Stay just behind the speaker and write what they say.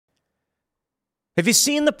Have you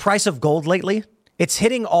seen the price of gold lately? It's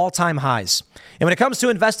hitting all-time highs. And when it comes to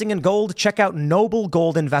investing in gold, check out Noble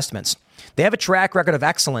Gold Investments. They have a track record of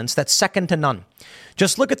excellence that's second to none.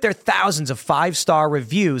 Just look at their thousands of five-star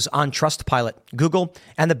reviews on Trustpilot, Google,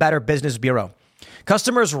 and the Better Business Bureau.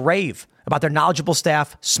 Customers rave about their knowledgeable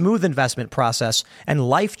staff, smooth investment process, and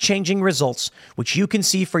life-changing results, which you can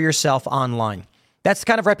see for yourself online. That's the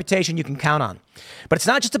kind of reputation you can count on. But it's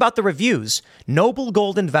not just about the reviews. Noble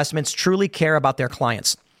Gold Investments truly care about their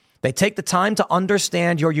clients. They take the time to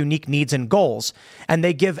understand your unique needs and goals, and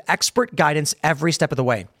they give expert guidance every step of the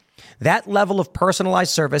way. That level of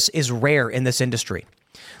personalized service is rare in this industry.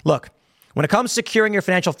 Look, when it comes to securing your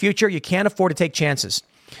financial future, you can't afford to take chances.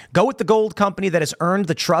 Go with the gold company that has earned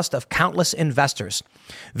the trust of countless investors.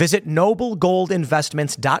 Visit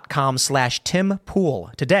noblegoldinvestments.com/Tim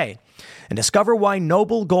Pool today and discover why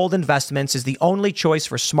Noble Gold Investments is the only choice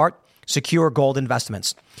for smart, secure gold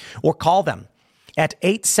investments. Or call them at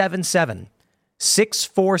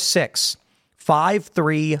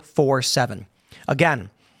 877-646-5347. Again,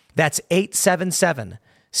 that's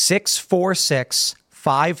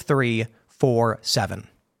 877-646-5347.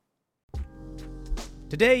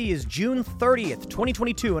 Today is June 30th,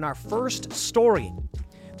 2022, and our first story.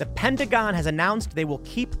 The Pentagon has announced they will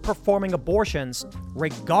keep performing abortions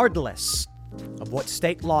regardless of what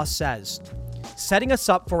state law says, setting us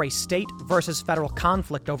up for a state versus federal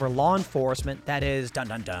conflict over law enforcement that is,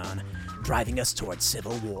 driving us towards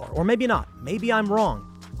civil war. Or maybe not. Maybe I'm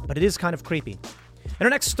wrong, but it is kind of creepy. In our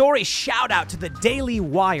next story, shout out to the Daily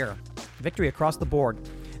Wire. Victory across the board.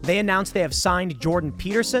 They announced they have signed Jordan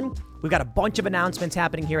Peterson. We've got a bunch of announcements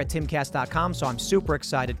happening here at timcast.com, so I'm super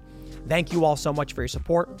excited. Thank you all so much for your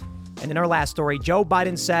support. And in our last story, Joe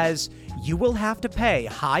Biden says you will have to pay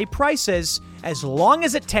high prices as long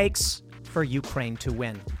as it takes for Ukraine to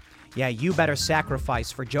win. Yeah, you better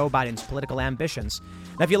sacrifice for Joe Biden's political ambitions.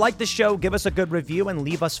 Now, if you like the show, give us a good review and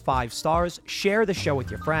leave us 5 stars. Share the show with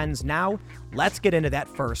your friends. Now, let's get into that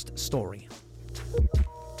first story.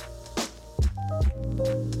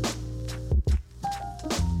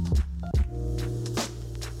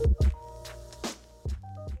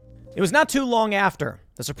 It was not too long after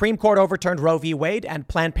the Supreme Court overturned Roe v. Wade and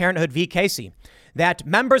Planned Parenthood v. Casey that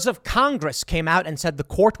members of Congress came out and said the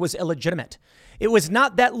court was illegitimate. It was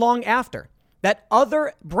not that long after that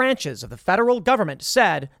other branches of the federal government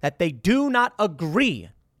said that they do not agree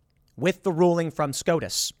with the ruling from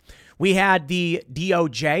SCOTUS. We had the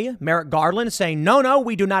DOJ, Merrick Garland, saying, no,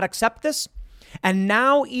 we do not accept this. And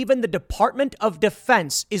now even the Department of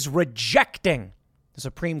Defense is rejecting the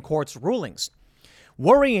Supreme Court's rulings,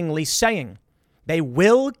 worryingly saying they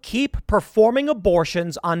will keep performing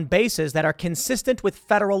abortions on bases that are consistent with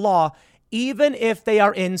federal law, even if they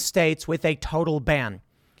are in states with a total ban.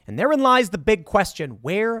 And therein lies the big question.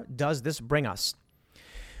 Where does this bring us?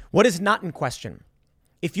 What is not in question?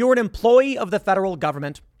 If you're an employee of the federal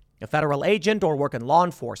government, a federal agent, or work in law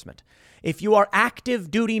enforcement, if you are active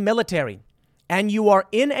duty military and you are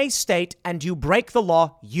in a state and you break the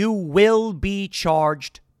law, you will be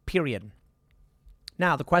charged, period.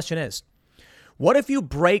 Now, the question is, what if you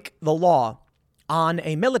break the law on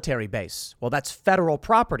a military base? Well, that's federal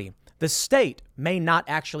property. The state may not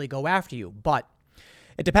actually go after you, but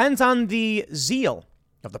it depends on the zeal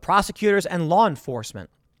of the prosecutors and law enforcement.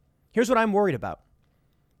 Here's what I'm worried about.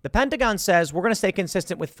 The Pentagon says we're going to stay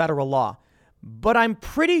consistent with federal law, but I'm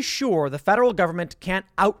pretty sure the federal government can't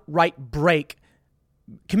outright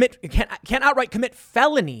commit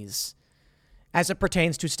felonies as it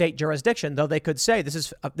pertains to state jurisdiction, though they could say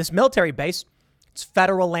this military base, it's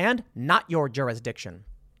federal land, not your jurisdiction.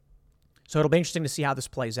 So it'll be interesting to see how this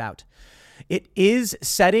plays out. It is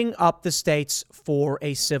setting up the states for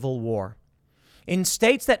a civil war. In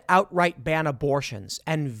states that outright ban abortions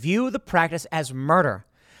and view the practice as murder,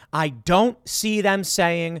 I don't see them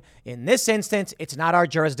saying, in this instance, it's not our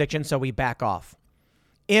jurisdiction, so we back off.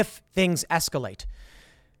 If things escalate,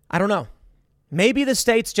 I don't know. Maybe the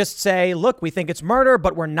states just say, look, we think it's murder,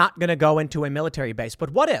 but we're not going to go into a military base.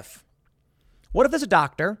 But what if? What if there's a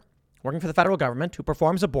doctor working for the federal government who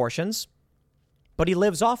performs abortions, but he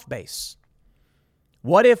lives off base?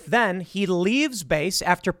 What if then he leaves base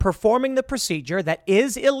after performing the procedure that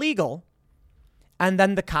is illegal, and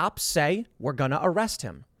then the cops say, we're going to arrest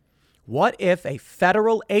him? What if a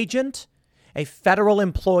federal agent, a federal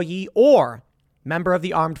employee, or member of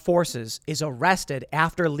the armed forces is arrested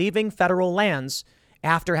after leaving federal lands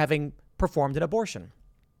after having performed an abortion?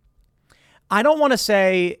 I don't want to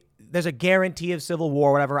say there's a guarantee of civil war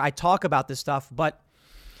or whatever. I talk about this stuff, but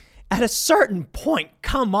at a certain point,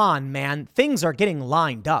 come on, man, things are getting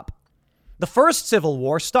lined up. The first Civil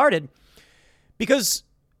War started because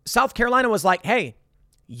South Carolina was like, hey,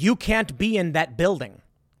 you can't be in that building,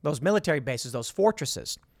 those military bases, those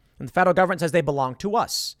fortresses. And the federal government says they belong to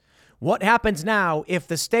us. What happens now if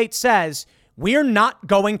the state says, we're not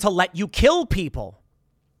going to let you kill people?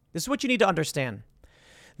 This is what you need to understand.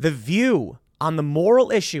 The view on the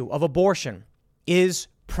moral issue of abortion is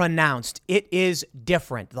pronounced. It is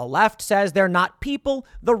different. The left says they're not people.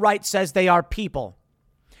 The right says they are people.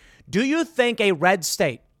 Do you think a red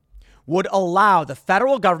state would allow the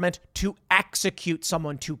federal government to execute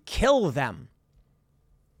someone, to kill them?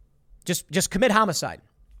 Just commit homicide?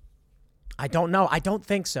 I don't know. I don't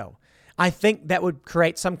think so. I think that would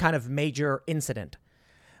create some kind of major incident.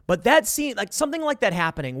 But that seems like something like that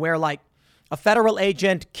happening where like a federal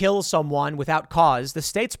agent kills someone without cause. The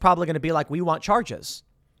state's probably going to be like, we want charges.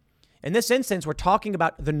 In this instance, we're talking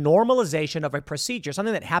about the normalization of a procedure,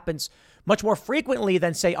 something that happens much more frequently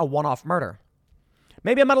than, say, a one-off murder.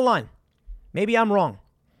 Maybe I'm out of line. Maybe I'm wrong.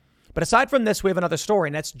 But aside from this, we have another story,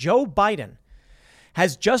 and that's Joe Biden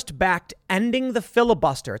has just backed ending the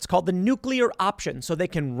filibuster. It's called the nuclear option, so they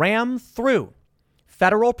can ram through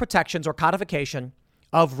federal protections or codification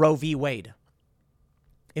of Roe v. Wade.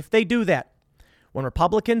 If they do that, when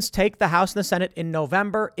Republicans take the House and the Senate in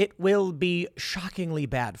November, it will be shockingly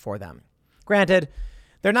bad for them. Granted,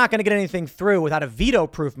 they're not going to get anything through without a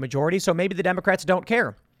veto-proof majority, so maybe the Democrats don't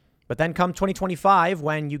care. But then come 2025,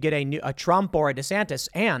 when you get a Trump or a DeSantis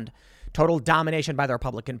and total domination by the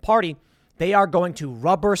Republican Party, they are going to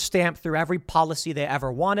rubber stamp through every policy they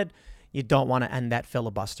ever wanted. You don't want to end that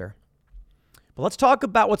filibuster. But let's talk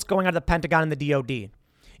about what's going on at the Pentagon and the DOD.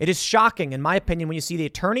 It is shocking, in my opinion, when you see the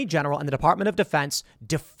Attorney General and the Department of Defense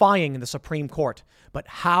defying the Supreme Court. But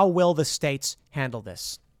how will the states handle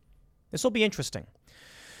this? This will be interesting.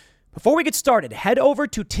 Before we get started, head over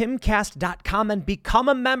to timcast.com and become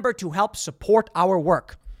a member to help support our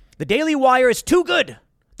work. The Daily Wire is too good.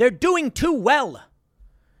 They're doing too well.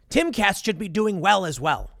 Timcast should be doing well as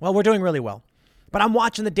well. Well, we're doing really well. But I'm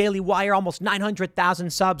watching the Daily Wire, almost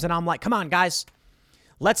 900,000 subs, and I'm like, come on, guys.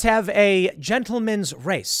 Let's have a gentleman's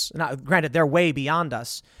race. Now, granted, they're way beyond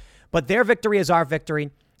us, but their victory is our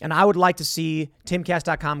victory. And I would like to see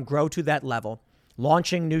timcast.com grow to that level,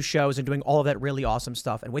 launching new shows and doing all of that really awesome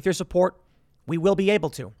stuff. And with your support, we will be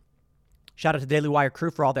able to. Shout out to the Daily Wire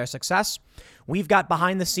crew for all their success. We've got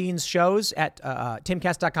behind the scenes shows at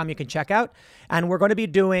timcast.com you can check out. And we're going to be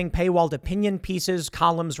doing paywalled opinion pieces,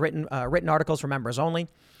 columns, written articles for members only,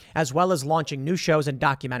 as well as launching new shows and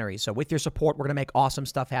documentaries. So with your support, we're going to make awesome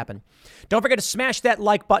stuff happen. Don't forget to smash that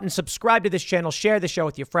like button, subscribe to this channel, share the show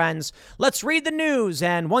with your friends. Let's read the news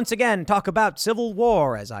and once again talk about civil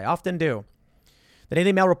war, as I often do. The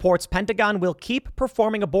Daily Mail reports Pentagon will keep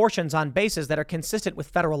performing abortions on bases that are consistent with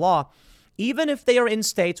federal law, even if they are in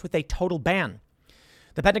states with a total ban.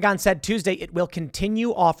 The Pentagon said Tuesday it will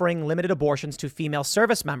continue offering limited abortions to female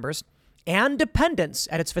service members and dependents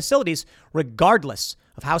at its facilities, regardless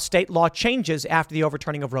of how state law changes after the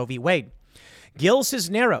overturning of Roe v. Wade. Gil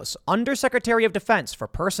Cisneros, Undersecretary of Defense for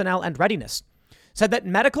Personnel and Readiness, said that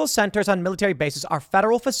medical centers on military bases are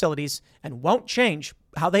federal facilities and won't change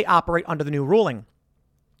how they operate under the new ruling.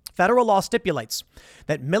 Federal law stipulates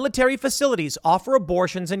that military facilities offer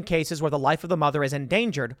abortions in cases where the life of the mother is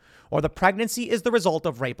endangered or the pregnancy is the result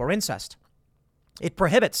of rape or incest. It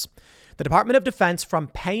prohibits the Department of Defense from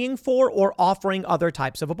paying for or offering other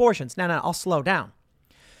types of abortions. Now, I'll slow down.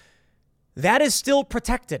 That is still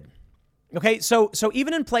protected. Okay, so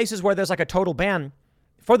even in places where there's like a total ban,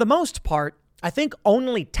 for the most part, I think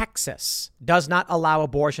only Texas does not allow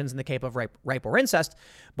abortions in the case of rape or incest.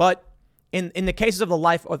 But in the cases of the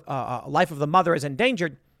life of the mother is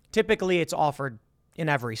endangered, typically it's offered in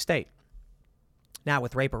every state. Now,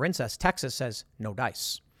 with rape or incest, Texas says no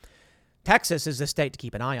dice. Texas is the state to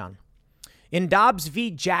keep an eye on. In Dobbs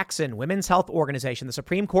v. Jackson Women's Health Organization, the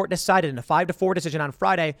Supreme Court decided in a 5-4 decision on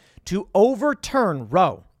Friday to overturn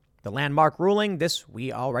Roe. The landmark ruling, this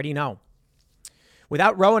we already know.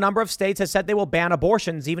 Without Roe, a number of states have said they will ban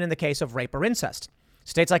abortions even in the case of rape or incest.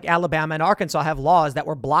 States like Alabama and Arkansas have laws that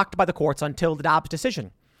were blocked by the courts until the Dobbs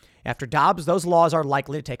decision. After Dobbs, those laws are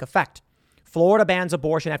likely to take effect. Florida bans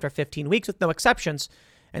abortion after 15 weeks with no exceptions.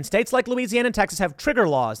 And states like Louisiana and Texas have trigger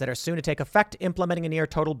laws that are soon to take effect, implementing a near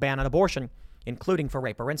total ban on abortion, including for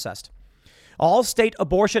rape or incest. All state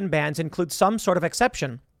abortion bans include some sort of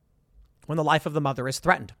exception when the life of the mother is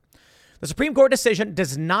threatened. The Supreme Court decision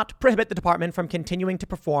does not prohibit the department from continuing to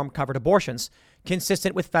perform covered abortions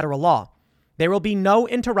consistent with federal law. There will be no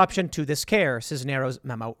interruption to this care, Cisneros'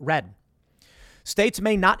 memo read. States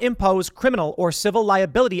may not impose criminal or civil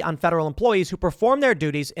liability on federal employees who perform their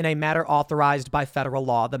duties in a manner authorized by federal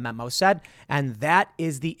law, the memo said. And that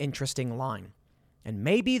is the interesting line. And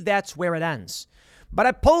maybe that's where it ends. But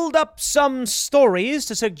I pulled up some stories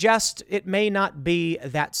to suggest it may not be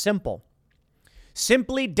that simple.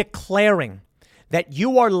 Simply declaring that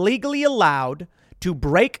you are legally allowed to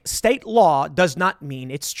break state law does not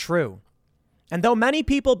mean it's true. And though many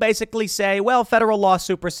people basically say, well, federal law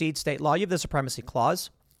supersedes state law, you have the supremacy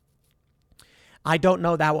clause, I don't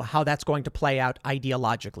know how that's going to play out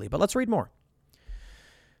ideologically. But let's read more.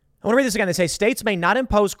 I want to read this again. They say states may not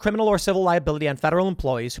impose criminal or civil liability on federal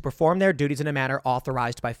employees who perform their duties in a manner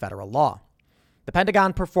authorized by federal law. The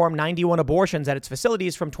Pentagon performed 91 abortions at its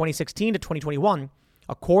facilities from 2016 to 2021,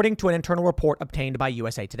 according to an internal report obtained by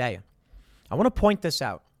USA Today. I want to point this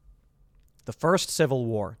out. The first Civil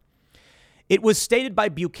War. It was stated by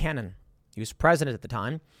Buchanan, he was president at the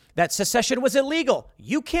time, that secession was illegal.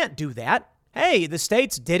 You can't do that. Hey, the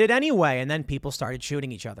states did it anyway, and then people started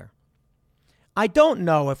shooting each other. I don't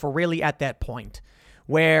know if we're really at that point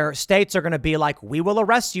where states are going to be like, we will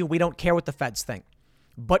arrest you. We don't care what the feds think.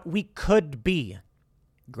 But we could be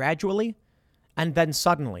gradually and then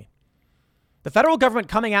suddenly. The federal government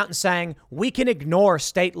coming out and saying we can ignore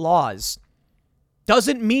state laws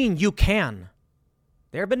doesn't mean you can.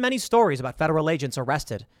 There have been many stories about federal agents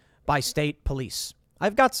arrested by state police.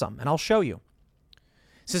 I've got some, and I'll show you.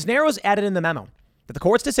 Cisneros added in the memo that the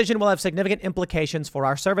court's decision will have significant implications for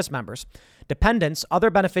our service members, dependents, other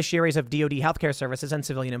beneficiaries of DoD healthcare services, and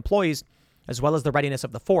civilian employees, as well as the readiness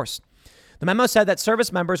of the force. The memo said that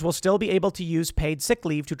service members will still be able to use paid sick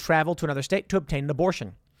leave to travel to another state to obtain an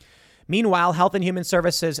abortion. Meanwhile, Health and Human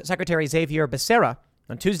Services Secretary Xavier Becerra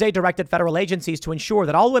on Tuesday directed federal agencies to ensure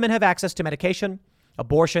that all women have access to medication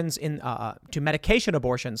abortions in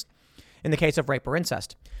the case of rape or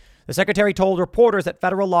incest. The secretary told reporters that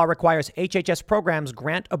federal law requires HHS programs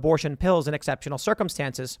grant abortion pills in exceptional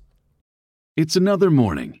circumstances. It's another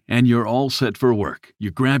morning, and you're all set for work.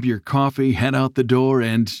 You grab your coffee, head out the door,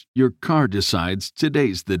 and your car decides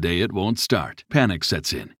today's the day it won't start. Panic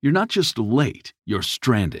sets in. You're not just late, you're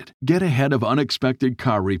stranded. Get ahead of unexpected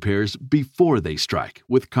car repairs before they strike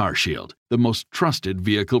with CarShield, the most trusted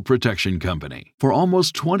vehicle protection company. For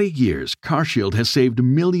almost 20 years, CarShield has saved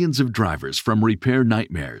millions of drivers from repair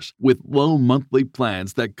nightmares with low monthly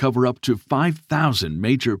plans that cover up to 5,000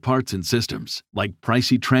 major parts and systems, like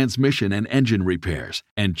pricey transmission and engine repairs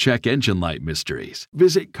and check engine light mysteries.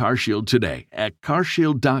 Visit CarShield today at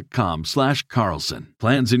carshield.com/Carlson.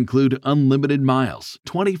 Plans include unlimited miles,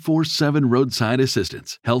 24/7 roadside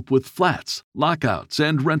assistance, help with flats, lockouts,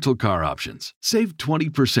 and rental car options. Save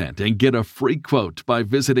 20% and get a free quote by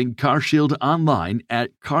visiting CarShield online at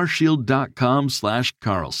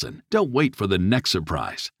carshield.com/Carlson. Don't wait for the next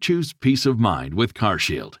surprise. Choose peace of mind with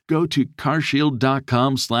CarShield. Go to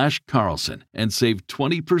carshield.com/Carlson and save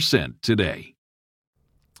 20% today.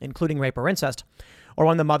 Including rape or incest, or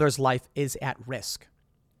when the mother's life is at risk.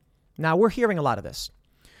 Now, we're hearing a lot of this.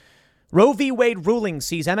 Roe v. Wade ruling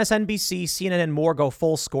sees MSNBC, CNN, and more go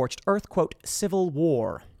full scorched earth, quote, civil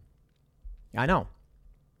war. I know.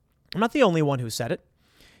 I'm not the only one who said it.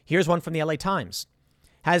 Here's one from the LA Times.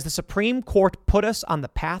 Has the Supreme Court put us on the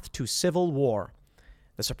path to civil war?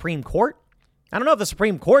 The Supreme Court? I don't know if the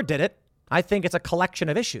Supreme Court did it. I think it's a collection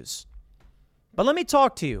of issues. But let me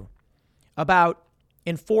talk to you about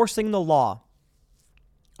enforcing the law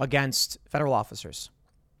against federal officers.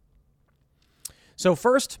 So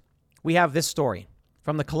first, we have this story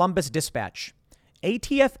from the Columbus Dispatch.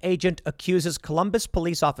 ATF agent accuses Columbus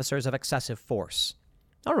police officers of excessive force.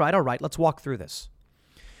 All right. Let's walk through this.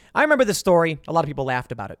 I remember this story. A lot of people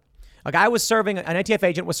laughed about it. An ATF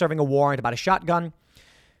agent was serving a warrant about a shotgun.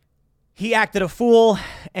 He acted a fool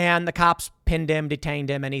and the cops pinned him, detained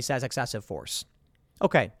him, and he says excessive force.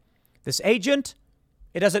 Okay. This agent,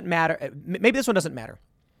 it doesn't matter. Maybe this one doesn't matter.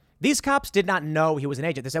 These cops did not know he was an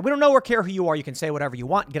agent. They said, we don't know or care who you are. You can say whatever you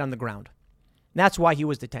want. Get on the ground. And that's why he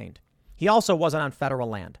was detained. He also wasn't on federal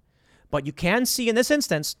land. But you can see in this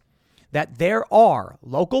instance that there are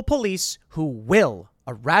local police who will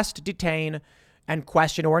arrest, detain, and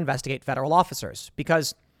question or investigate federal officers.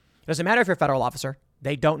 Because it doesn't matter if you're a federal officer.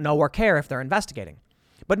 They don't know or care if they're investigating.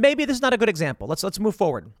 But maybe this is not a good example. Let's move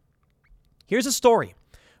forward. Here's a story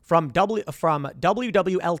from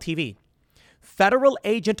WWL-TV. Federal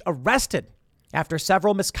agent arrested after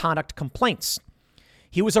several misconduct complaints.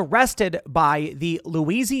 He was arrested by the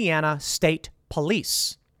Louisiana State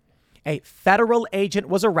Police. A federal agent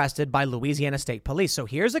was arrested by Louisiana State Police. So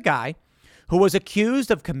here's a guy who was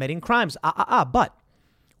accused of committing crimes. But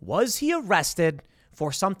was he arrested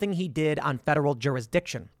for something he did on federal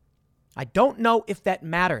jurisdiction? I don't know if that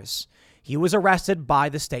matters. He was arrested by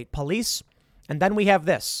the state police. And then we have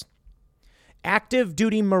this. Active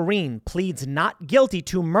duty Marine pleads not guilty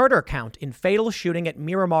to murder count in fatal shooting at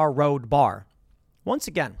Miramar Road Bar. Once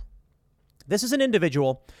again, this is an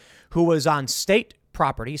individual who was on state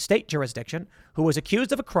property, state jurisdiction, who was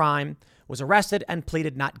accused of a crime, was arrested, and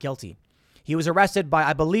pleaded not guilty. He was arrested by,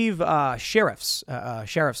 I believe, sheriffs,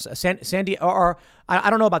 San Diego, or I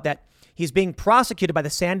don't know about that. He's being prosecuted by the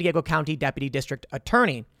San Diego County Deputy District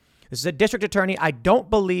Attorney. This is a district attorney. I don't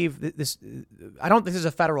believe this. I don't think this is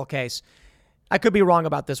a federal case. I could be wrong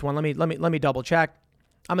about this one. Let me double check.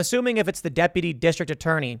 I'm assuming if it's the Deputy District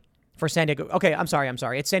Attorney for San Diego. Okay, I'm sorry.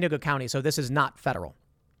 It's San Diego County, so this is not federal.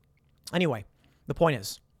 Anyway, the point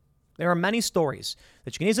is, there are many stories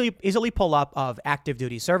that you can easily pull up of active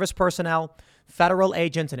duty service personnel, federal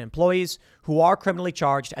agents, and employees who are criminally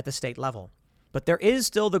charged at the state level. But there is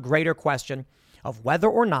still the greater question of whether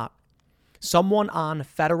or not someone on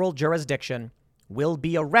federal jurisdiction will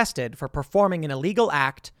be arrested for performing an illegal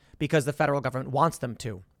act because the federal government wants them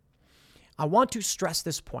to. I want to stress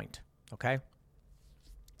this point, okay?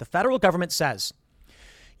 The federal government says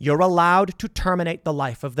you're allowed to terminate the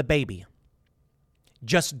life of the baby.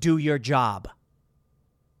 Just do your job.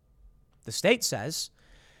 The state says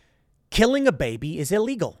killing a baby is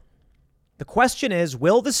illegal. The question is,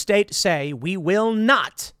 will the state say we will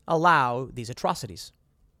not allow these atrocities?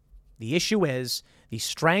 The issue is the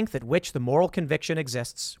strength at which the moral conviction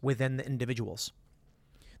exists within the individuals.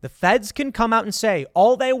 The feds can come out and say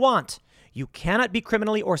all they want. You cannot be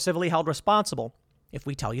criminally or civilly held responsible if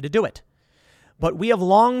we tell you to do it. But we have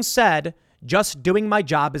long said just doing my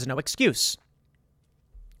job is no excuse.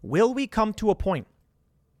 Will we come to a point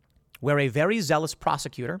where a very zealous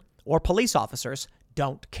prosecutor or police officers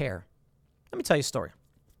don't care? Let me tell you a story.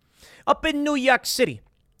 Up in New York City,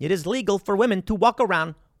 it is legal for women to walk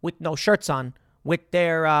around with no shirts on, with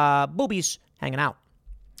their boobies hanging out.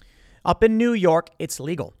 Up in New York, it's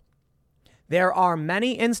legal. There are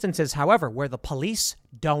many instances, however, where the police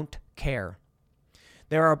don't care.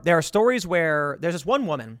 There are stories where there's this one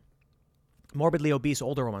woman, morbidly obese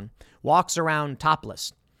older woman, walks around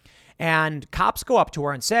topless. And cops go up to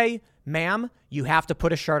her and say, ma'am, you have to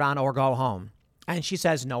put a shirt on or go home. And she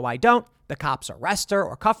says, no, I don't. The cops arrest her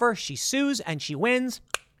or cuff her. She sues and she wins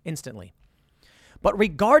instantly. But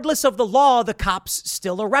regardless of the law, the cops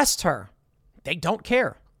still arrest her. They don't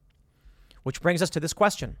care. Which brings us to this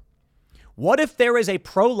question. What if there is a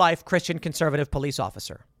pro-life Christian conservative police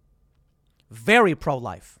officer? Very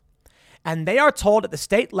pro-life. And they are told at the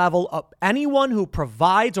state level, anyone who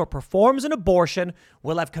provides or performs an abortion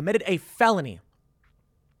will have committed a felony.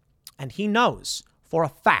 And he knows for a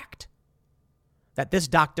fact that this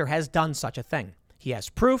doctor has done such a thing. He has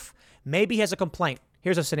proof. Maybe he has a complaint.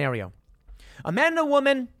 Here's a scenario. A man and a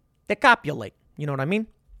woman, they copulate. You know what I mean?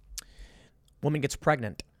 Woman gets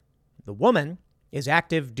pregnant. The woman is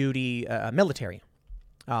active duty military.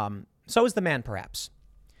 So is the man, perhaps.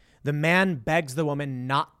 The man begs the woman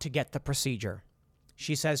not to get the procedure.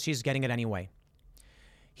 She says she's getting it anyway.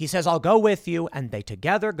 He says, I'll go with you, and they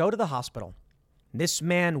together go to the hospital. This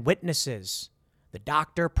man witnesses the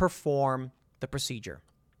doctor perform the procedure.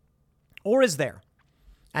 Or is there,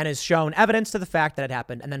 and has shown evidence to the fact that it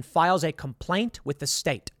happened, and then files a complaint with the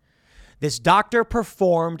state. This doctor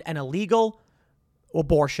performed an illegal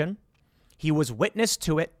abortion. He was witness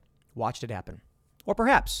to it, watched it happen. Or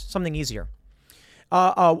perhaps something easier.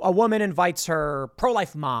 A woman invites her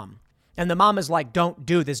pro-life mom, and the mom is like, don't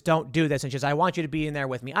do this. And she says, I want you to be in there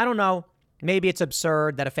with me. I don't know. Maybe it's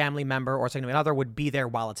absurd that a family member or significant other would be there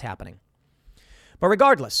while it's happening. But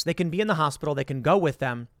regardless, they can be in the hospital. They can go with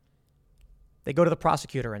them. They go to the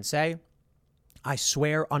prosecutor and say, I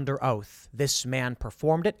swear under oath, this man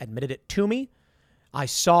performed it, admitted it to me. I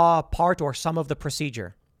saw part or some of the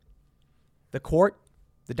procedure. The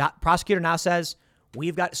prosecutor now says,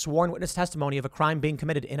 we've got sworn witness testimony of a crime being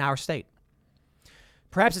committed in our state.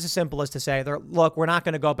 Perhaps it's as simple as to say, look, we're not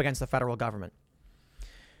going to go up against the federal government.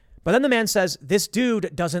 But then the man says, this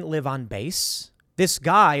dude doesn't live on base. This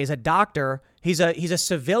guy is a doctor. He's a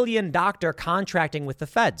civilian doctor contracting with the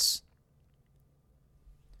feds.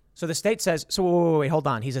 So the state says, so wait, hold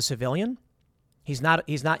on. He's a civilian? He's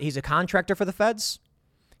a contractor for the feds?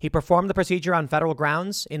 He performed the procedure on federal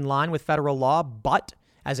grounds in line with federal law, but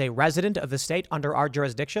as a resident of the state under our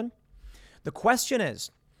jurisdiction? The question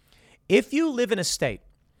is, if you live in a state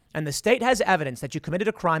and the state has evidence that you committed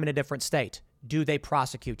a crime in a different state, do they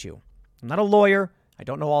prosecute you? I'm not a lawyer. I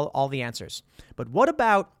don't know all the answers. But what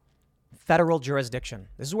about federal jurisdiction?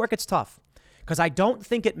 This is where it gets tough, because I don't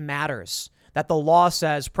think it matters that the law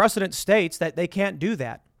says precedent states that they can't do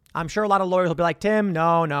that. I'm sure a lot of lawyers will be like, Tim,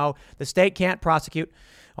 no, the state can't prosecute.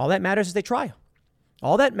 All that matters is they try.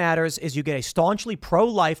 All that matters is you get a staunchly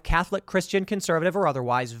pro-life Catholic, Christian, conservative, or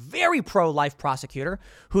otherwise very pro-life prosecutor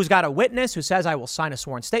who's got a witness who says, I will sign a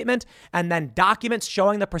sworn statement, and then documents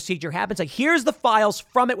showing the procedure happens. Like, here's the files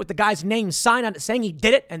from it with the guy's name signed on it saying he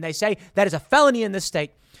did it, and they say that is a felony in this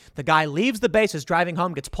state. The guy leaves the base, is driving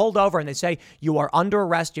home, gets pulled over, and they say, you are under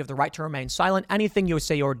arrest. You have the right to remain silent. Anything you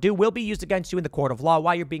say or do will be used against you in the court of law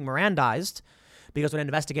while you're being Mirandized, because when an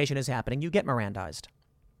investigation is happening, you get Mirandized.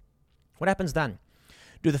 What happens then?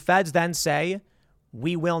 Do the feds then say,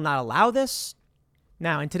 we will not allow this?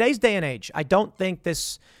 Now, in today's day and age, I don't think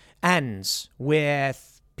this ends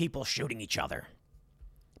with people shooting each other.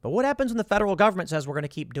 But what happens when the federal government says we're going to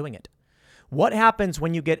keep doing it? What happens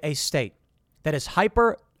when you get a state that is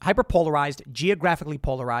hyper polarized, geographically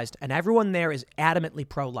polarized, and everyone there is adamantly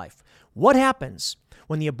pro-life? What happens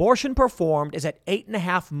when the abortion performed is at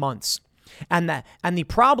 8.5 months? And the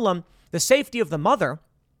problem, the safety of the mother,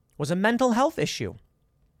 was a mental health issue.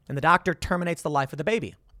 And the doctor terminates the life of the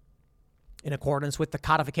baby in accordance with the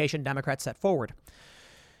codification Democrats set forward.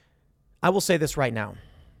 I will say this right now.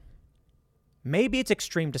 Maybe it's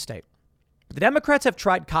extreme to state, but the Democrats have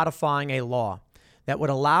tried codifying a law that would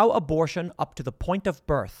allow abortion up to the point of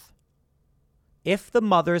birth if the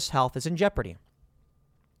mother's health is in jeopardy.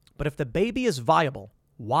 But if the baby is viable,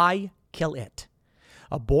 why kill it?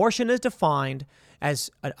 Abortion is defined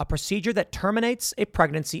as a procedure that terminates a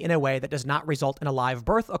pregnancy in a way that does not result in a live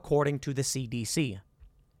birth, according to the CDC.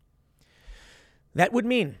 That would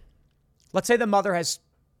mean, let's say the mother has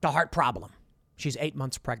the heart problem. She's 8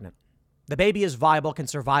 months pregnant. The baby is viable, can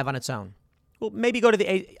survive on its own. Well, maybe go to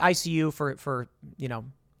the ICU for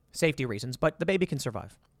safety reasons, but the baby can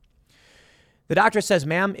survive. The doctor says,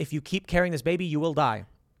 ma'am, if you keep carrying this baby, you will die.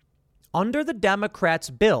 Under the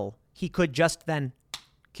Democrats' bill, he could just then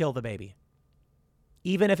kill the baby,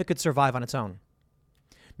 even if it could survive on its own.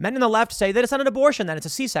 Men on the left say that it's not an abortion, then it's a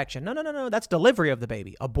C-section. No. That's delivery of the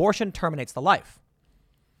baby. Abortion terminates the life.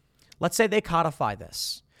 Let's say they codify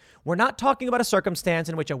this. We're not talking about a circumstance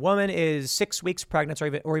in which a woman is 6 weeks pregnant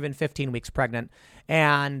or even 15 weeks pregnant,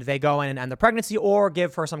 and they go in and end the pregnancy or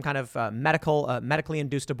give her some kind of medically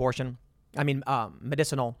induced abortion.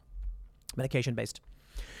 Medicinal, medication-based.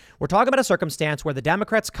 We're talking about a circumstance where the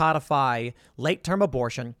Democrats codify late-term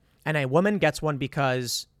abortion and a woman gets one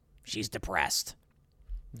because she's depressed.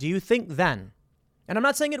 Do you think then, and I'm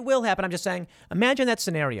not saying it will happen, I'm just saying, imagine that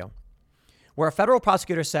scenario where a federal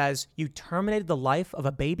prosecutor says you terminated the life of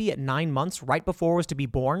a baby at 9 months right before it was to be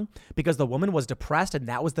born because the woman was depressed and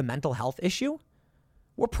that was the mental health issue?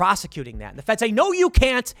 We're prosecuting that. And the feds say, no, you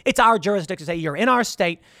can't. It's our jurisdiction to say you're in our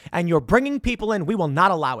state and you're bringing people in. We will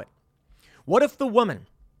not allow it. What if the woman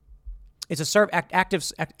is a serve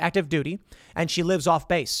active duty and she lives off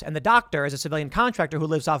base and the doctor is a civilian contractor who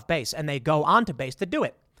lives off base and they go onto base to do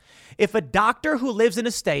it? If a doctor who lives in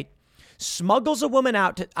a state smuggles a woman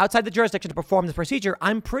outside the jurisdiction to perform the procedure,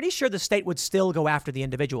 I'm pretty sure the state would still go after the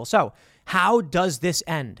individual. So how does this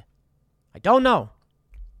end? I don't know,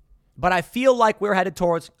 but I feel like we're headed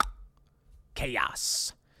towards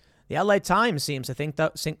chaos. The LA Times seems to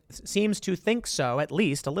think so, at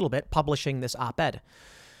least a little bit, publishing this op-ed.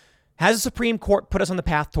 Has the Supreme Court put us on the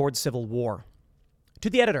path towards civil war? To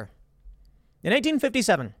the editor. In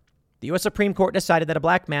 1857, the U.S. Supreme Court decided that a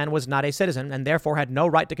black man was not a citizen and therefore had no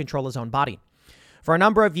right to control his own body. For a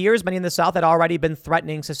number of years, many in the South had already been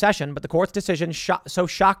threatening secession, but the court's decision so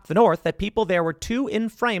shocked the North that people there were too in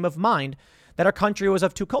frame of mind that our country was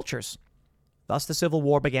of two cultures. Thus, the Civil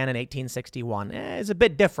War began in 1861. It's a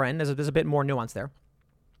bit different. There's a bit more nuance there.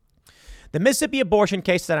 The Mississippi abortion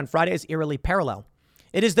case set on Friday is eerily parallel.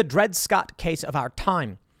 It is the Dred Scott case of our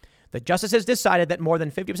time. The justices decided that more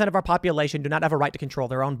than 50% of our population do not have a right to control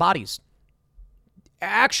their own bodies.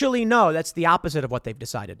 Actually, no, that's the opposite of what they've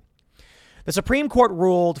decided. The Supreme Court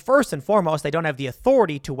ruled, first and foremost, they don't have the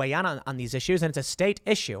authority to weigh in on these issues, and it's a state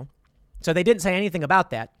issue. So they didn't say anything about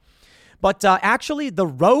that. But actually, the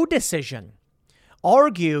Roe decision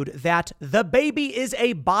argued that the baby is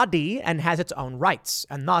a body and has its own rights.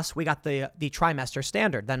 And thus, we got the trimester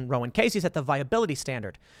standard. Then Roe and Casey set the viability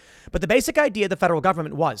standard. But the basic idea of the federal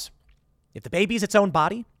government was, if the baby is its own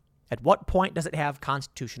body, at what point does it have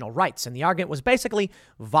constitutional rights? And the argument was basically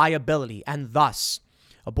viability. And thus,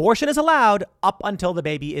 abortion is allowed up until the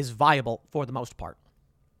baby is viable for the most part,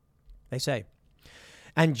 they say.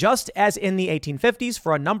 And just as in the 1850s,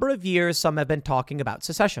 for a number of years, some have been talking about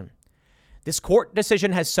secession. This court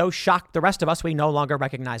decision has so shocked the rest of us, we no longer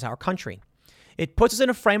recognize our country. It puts us in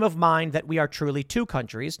a frame of mind that we are truly two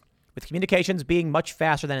countries. With communications being much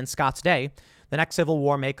faster than in Scott's day, the next civil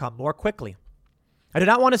war may come more quickly. I do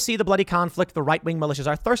not want to see the bloody conflict the right-wing militias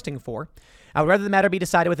are thirsting for. I would rather the matter be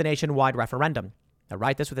decided with a nationwide referendum. I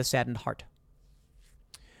write this with a saddened heart.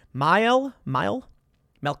 Melkonian,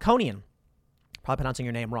 probably pronouncing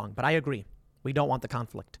your name wrong, but I agree. We don't want the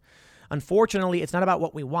conflict. Unfortunately, it's not about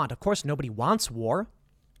what we want. Of course, nobody wants war,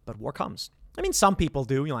 but war comes. I mean, some people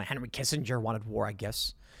do. You know, Henry Kissinger wanted war, I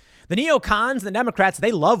guess. The neocons, the Democrats,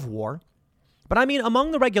 they love war. But I mean,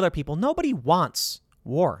 among the regular people, nobody wants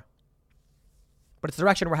war. But it's the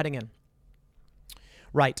direction we're heading in.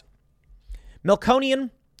 Right. Melkonian,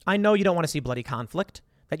 I know you don't want to see bloody conflict,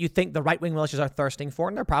 that you think the right-wing militias are thirsting for,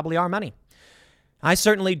 and there probably are many. I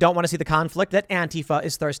certainly don't want to see the conflict that Antifa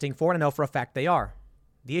is thirsting for, and I know for a fact they are.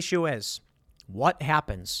 The issue is, what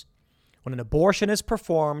happens when an abortion is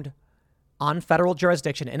performed on federal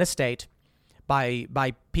jurisdiction in a state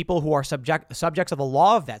by people who are subjects of the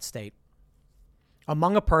law of that state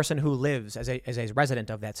among a person who lives as a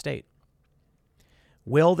resident of that state?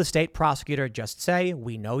 Will the state prosecutor just say,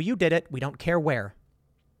 we know you did it, we don't care where?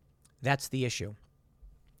 That's the issue.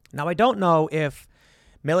 Now, I don't know if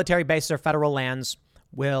military bases or federal lands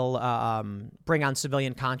will bring on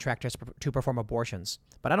civilian contractors to perform abortions,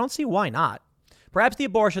 but I don't see why not. Perhaps the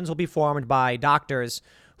abortions will be performed by doctors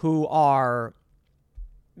who are,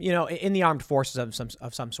 in the armed forces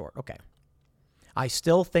of some sort. Okay. I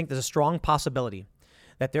still think there's a strong possibility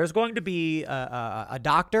that there's going to be a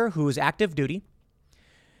doctor who is active duty,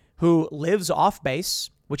 who lives off base,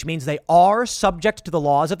 which means they are subject to the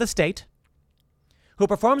laws of the state, who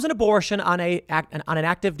performs an abortion on an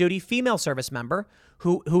active duty female service member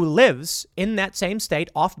who lives in that same state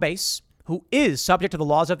off base, who is subject to the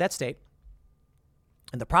laws of that state.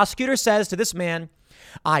 And the prosecutor says to this man,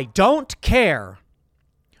 I don't care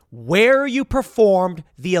where you performed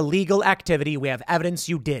the illegal activity. We have evidence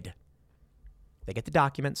you did. They get the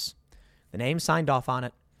documents, the name signed off on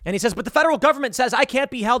it. And he says, but the federal government says I can't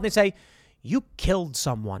be held. And they say, you killed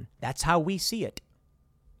someone. That's how we see it.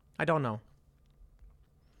 I don't know.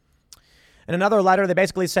 In another letter, they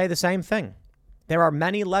basically say the same thing. There are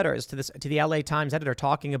many letters to the LA Times editor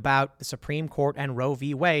talking about the Supreme Court and Roe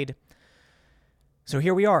v. Wade. So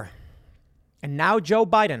here we are. And now Joe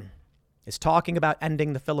Biden is talking about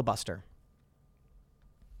ending the filibuster.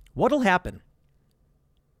 What'll happen?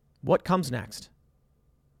 What comes next?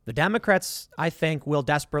 The Democrats, I think, will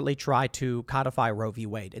desperately try to codify Roe v.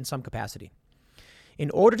 Wade in some capacity. In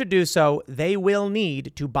order to do so, they will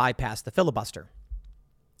need to bypass the filibuster.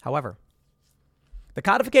 However, the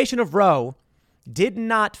codification of Roe did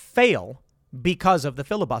not fail because of the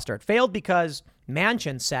filibuster. It failed because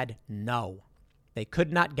Manchin said no. They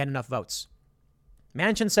could not get enough votes.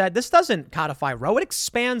 Manchin said, this doesn't codify Roe. It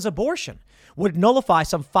expands abortion. Would nullify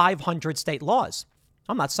some 500 state laws.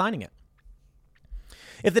 I'm not signing it.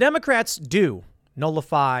 If the Democrats do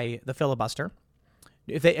nullify the filibuster,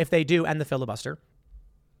 if they do end the filibuster,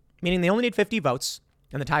 meaning they only need 50 votes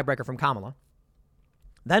and the tiebreaker from Kamala,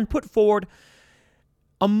 then put forward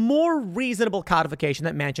a more reasonable codification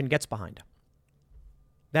that Manchin gets behind.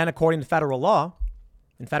 Then, according to federal law,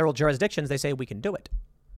 in federal jurisdictions, they say we can do it.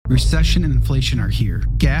 Recession and inflation are here.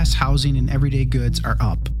 Gas, housing, and everyday goods are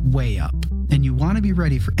up, way up. And you want to be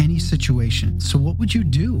ready for any situation. So what would you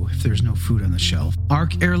do if there's no food on the shelf?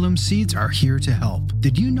 ARC Heirloom Seeds are here to help.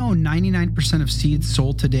 Did you know 99% of seeds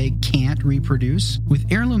sold today can't reproduce? With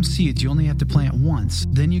Heirloom Seeds, you only have to plant once.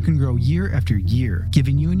 Then you can grow year after year,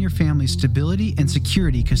 giving you and your family stability and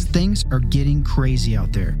security because things are getting crazy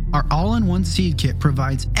out there. Our all-in-one seed kit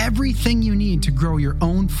provides everything you need to grow your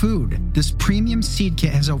own food. This premium seed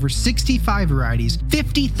kit has over 65 varieties,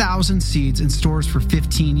 50,000 seeds in stores for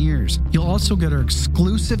 15 years. You'll also get our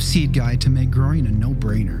exclusive seed guide to make growing a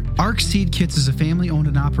no-brainer. ARC Seed Kits is a family-owned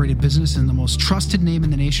and operated business and the most trusted name in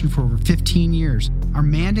the nation for over 15 years. Our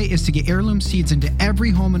mandate is to get heirloom seeds into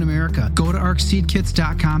every home in America. Go to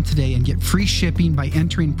arcseedkits.com today and get free shipping by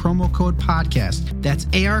entering promo code podcast. That's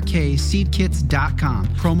ARKseedkits.com,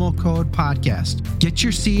 promo code podcast. Get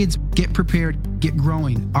your seeds, get prepared, get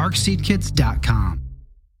growing. arcseedkits.com.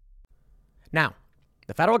 Now,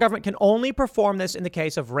 the federal government can only perform this in the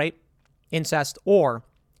case of rape, incest, or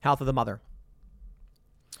health of the mother.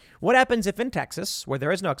 What happens if in Texas, where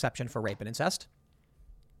there is no exception for rape and incest,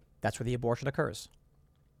 that's where the abortion occurs?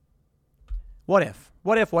 What if?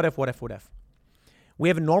 We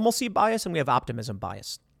have a normalcy bias and we have optimism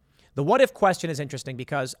bias. The what if question is interesting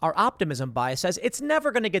because our optimism bias says it's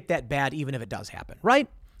never going to get that bad even if it does happen, right?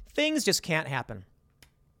 Things just can't happen.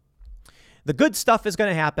 The good stuff is going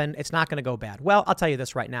to happen. It's not going to go bad. Well, I'll tell you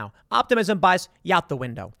this right now. Optimism bias, out the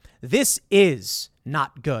window. This is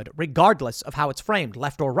not good, regardless of how it's framed,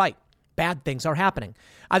 left or right. Bad things are happening.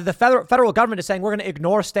 Either the federal government is saying we're going to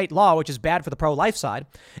ignore state law, which is bad for the pro-life side,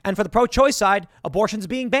 and for the pro-choice side, abortion's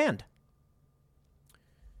being banned.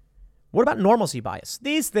 What about normalcy bias?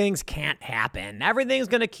 These things can't happen. Everything's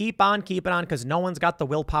going to keep on keeping on because no one's got the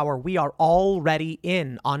willpower. We are already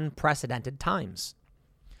in unprecedented times.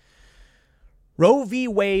 Roe v.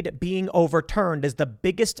 Wade being overturned is the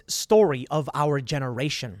biggest story of our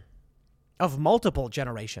generation, of multiple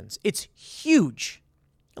generations. It's huge,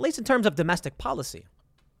 at least in terms of domestic policy.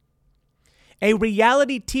 A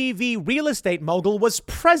reality TV real estate mogul was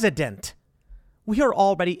president. We are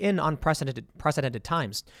already in unprecedented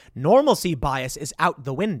times. Normalcy bias is out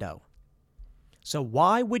the window. So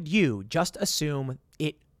why would you just assume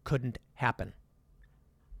it couldn't happen?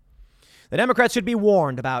 The Democrats should be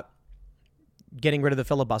warned about getting rid of the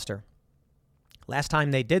filibuster. Last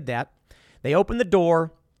time they did that, they opened the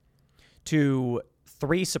door to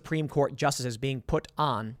 3 Supreme Court justices being put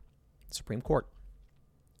on the Supreme Court.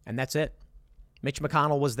 And that's it. Mitch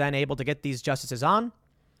McConnell was then able to get these justices on.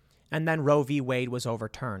 And then Roe v. Wade was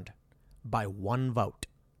overturned by 1 vote.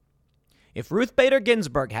 If Ruth Bader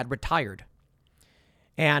Ginsburg had retired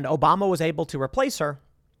and Obama was able to replace her,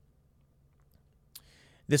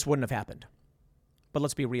 this wouldn't have happened. But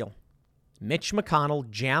let's be real. Mitch McConnell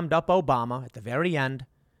jammed up Obama at the very end,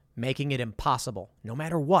 making it impossible. No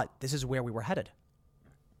matter what, this is where we were headed.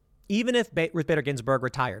 Even if Ruth Bader Ginsburg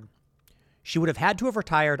retired, she would have had to have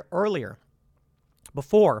retired earlier,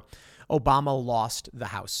 before Obama lost the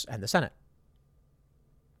House and the Senate.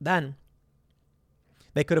 Then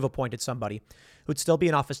they could have appointed somebody who'd still be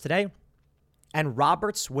in office today, and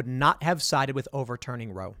Roberts would not have sided with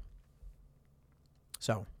overturning Roe.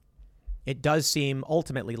 So it does seem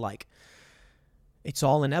ultimately like it's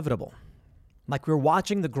all inevitable. Like we're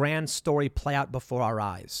watching the grand story play out before our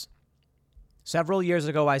eyes. Several years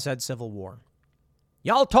ago, I said civil war.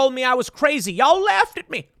 Y'all told me I was crazy. Y'all laughed at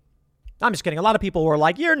me. I'm just kidding. A lot of people were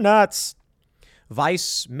like, you're nuts.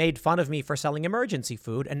 Vice made fun of me for selling emergency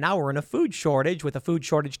food, and now we're in a food shortage with a food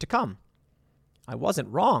shortage to come. I wasn't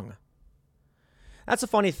wrong. That's a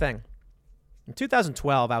funny thing. In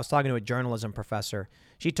 2012, I was talking to a journalism professor.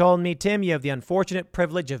 She told me, Tim, you have the unfortunate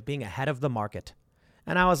privilege of being ahead of the market.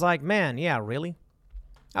 And I was like, man, yeah, really?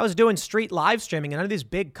 I was doing street live streaming, and none of these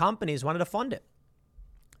big companies wanted to fund it.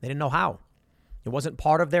 They didn't know how. It wasn't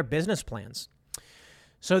part of their business plans.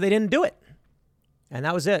 So they didn't do it. And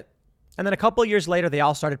that was it. And then a couple of years later, they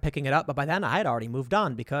all started picking it up. But by then, I had already moved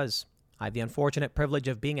on because I have the unfortunate privilege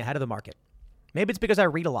of being ahead of the market. Maybe it's because I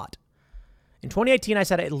read a lot. In 2018, I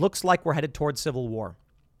said it looks like we're headed towards civil war.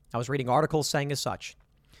 I was reading articles saying as such.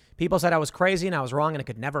 People said I was crazy and I was wrong and it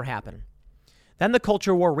could never happen. Then the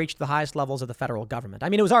culture war reached the highest levels of the federal government. I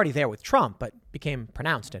mean, it was already there with Trump, but became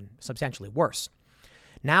pronounced and substantially worse.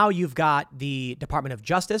 Now you've got the Department of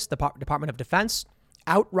Justice, the Department of Defense,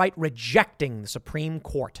 outright rejecting the Supreme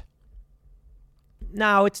Court.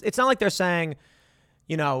 Now, it's not like they're saying,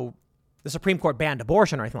 you know, the Supreme Court banned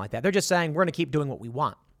abortion or anything like that. They're just saying we're going to keep doing what we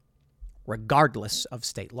want, regardless of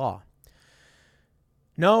state law.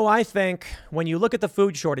 No, I think when you look at the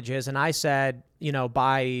food shortages, and I said, you know,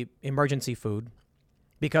 buy emergency food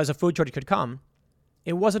because a food shortage could come,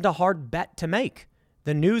 it wasn't a hard bet to make.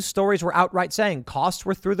 The news stories were outright saying costs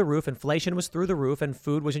were through the roof, inflation was through the roof, and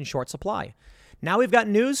food was in short supply. Now we've got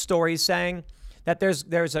news stories saying that there's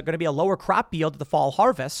going to be a lower crop yield at the fall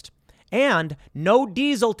harvest and no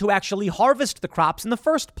diesel to actually harvest the crops in the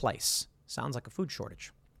first place. Sounds like a food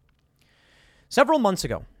shortage. Several months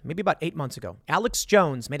ago, maybe about 8 months ago, Alex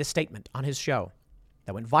Jones made a statement on his show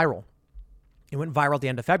that went viral. It went viral at the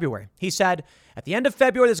end of February. He said, at the end of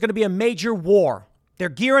February, there's going to be a major war. They're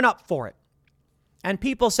gearing up for it. And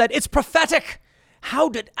people said, it's prophetic. How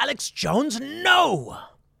did Alex Jones know?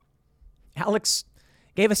 Alex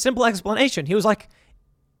gave a simple explanation. He was like,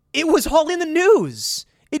 it was all in the news.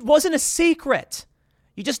 It wasn't a secret.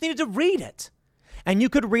 You just needed to read it. And you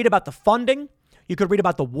could read about the funding. You could read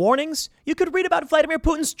about the warnings. You could read about Vladimir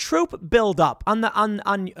Putin's troop buildup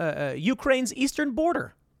on Ukraine's eastern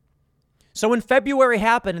border. So when February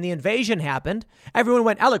happened and the invasion happened, everyone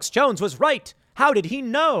went, Alex Jones was right. How did he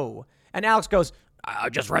know? And Alex goes, I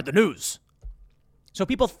just read the news. So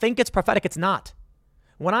people think it's prophetic. It's not.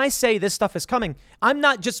 When I say this stuff is coming, I'm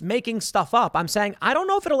not just making stuff up. I'm saying, I don't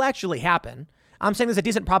know if it'll actually happen. I'm saying there's a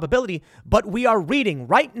decent probability, but we are reading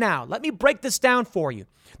right now. Let me break this down for you.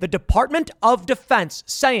 The Department of Defense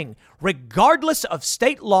saying, regardless of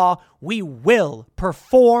state law, we will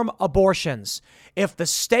perform abortions. If the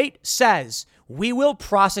state says we will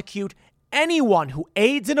prosecute anyone who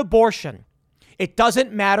aids in abortion, it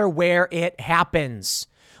doesn't matter where it happens.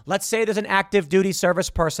 Let's say there's an active duty service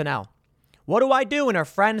personnel. What do I do? And her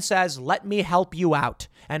friend says, let me help you out.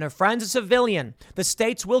 And her friend's a civilian. The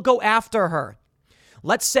states will go after her.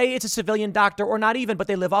 let's say it's a civilian doctor or not even, but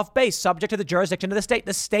they live off base, subject to the jurisdiction of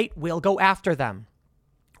the state will go after them.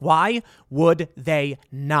 Why would they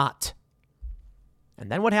not?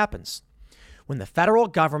 And then what happens when the federal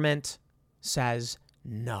government says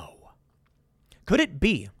no? Could it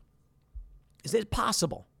be? Is it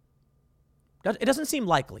possible? It doesn't seem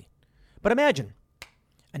likely. But imagine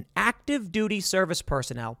an active duty service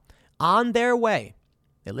personnel on their way.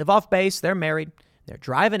 They live off base. They're married. They're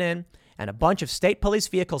driving in, and a bunch of state police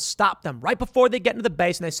vehicles stop them right before they get into the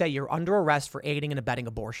base, and they say, "You're under arrest for aiding and abetting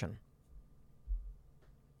abortion."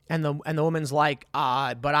 And the woman's like,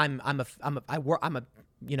 "But I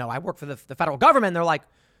work for the federal government." And they're like,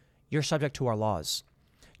 "You're subject to our laws.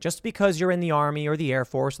 Just because you're in the Army or the Air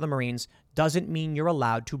Force or the Marines doesn't mean you're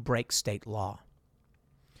allowed to break state law."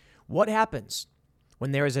 What happens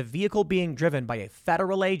when there is a vehicle being driven by a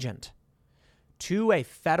federal agent to a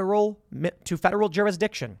federal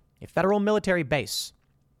jurisdiction, a federal military base,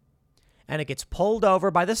 and it gets pulled over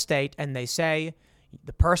by the state, and they say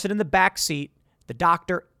the person in the back seat, the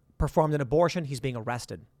doctor, performed an abortion, he's being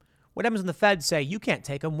arrested? What happens when the feds say, "You can't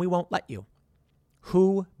take him, we won't let you"?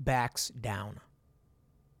 Who backs down?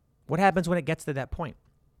 What happens when it gets to that point?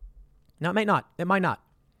 Now, it may not. It might not.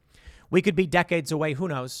 We could be decades away. Who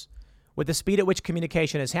knows? With the speed at which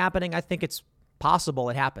communication is happening, I think it's possible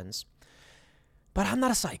it happens. But I'm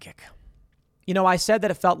not a psychic. You know, I said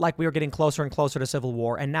that it felt like we were getting closer and closer to civil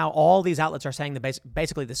war, and now all these outlets are saying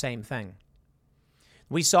basically the same thing.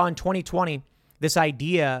 We saw in 2020 this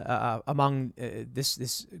idea among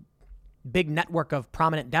this big network of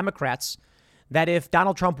prominent Democrats that if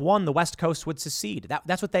Donald Trump won, the West Coast would secede.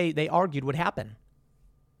 That's what they argued would happen.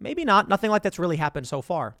 Maybe not. Nothing like that's really happened so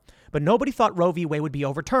far. But nobody thought Roe v. Wade would be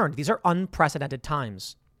overturned. These are unprecedented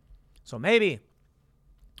times. So maybe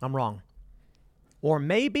I'm wrong. Or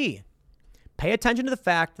maybe pay attention to the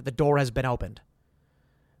fact that the door has been opened,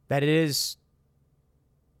 that it is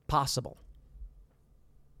possible.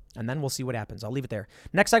 And then we'll see what happens. I'll leave it there.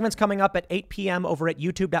 Next segment's coming up at 8 p.m. over at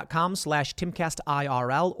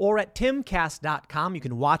youtube.com/TimCastIRL or at timcast.com. You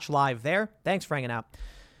can watch live there. Thanks for hanging out.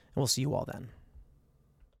 And we'll see you all then.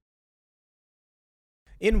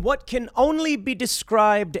 In what can only be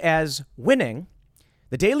described as winning,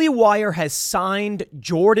 the Daily Wire has signed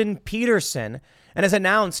Jordan Peterson and has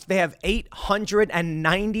announced they have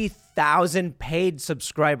 890,000 paid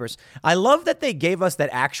subscribers. I love that they gave us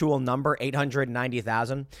that actual number,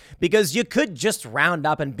 890,000, because you could just round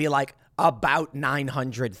up and be like about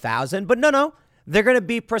 900,000. But no, they're going to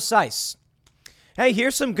be precise. Hey,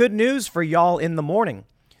 here's some good news for y'all in the morning.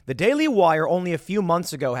 The Daily Wire only a few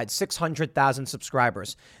months ago had 600,000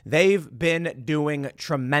 subscribers. They've been doing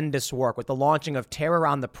tremendous work with the launching of Terror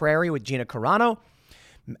on the Prairie with Gina Carano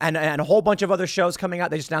and a whole bunch of other shows coming out.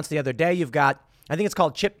 They just announced the other day. You've got, I think it's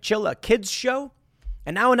called Chip Chill, a kids show,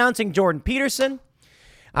 and now announcing Jordan Peterson.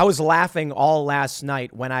 I was laughing all last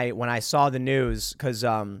night when I saw the news because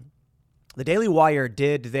the Daily Wire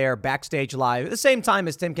did their backstage live at the same time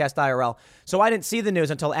as Timcast IRL. So I didn't see the news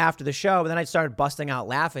until after the show. And then I started busting out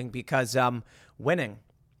laughing because winning.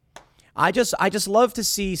 I just love to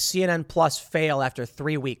see CNN Plus fail after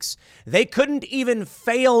 3 weeks. They couldn't even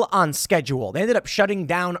fail on schedule. They ended up shutting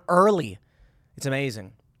down early. It's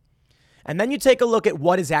amazing. And then you take a look at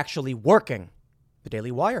what is actually working. The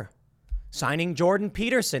Daily Wire. Signing Jordan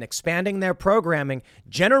Peterson, expanding their programming,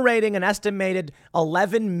 generating an estimated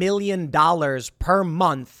 $11 million per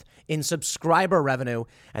month in subscriber revenue.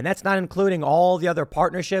 And that's not including all the other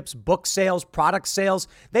partnerships, book sales, product sales.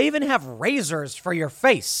 They even have razors for your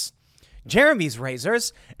face. Jeremy's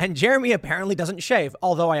razors, and Jeremy apparently doesn't shave,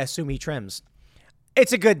 although I assume he trims.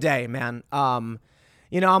 It's a good day, man.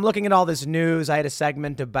 You know, I'm looking at all this news. I had a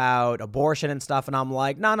segment about abortion and stuff, and I'm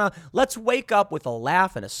like, no, let's wake up with a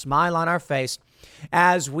laugh and a smile on our face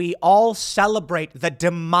as we all celebrate the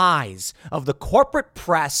demise of the corporate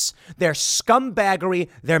press, their scumbaggery,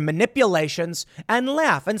 their manipulations, and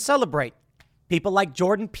laugh and celebrate. People like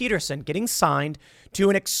Jordan Peterson getting signed to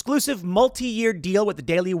an exclusive multi-year deal with the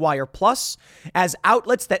Daily Wire Plus as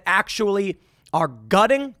outlets that actually are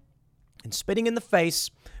gutting and spitting in the face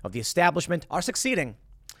of the establishment are succeeding.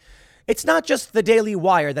 It's not just the Daily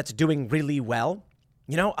Wire that's doing really well.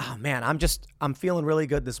 You know, oh man, I'm feeling really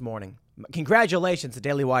good this morning. Congratulations to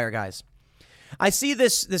Daily Wire guys. I see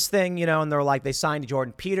this thing, you know, and they're like, they signed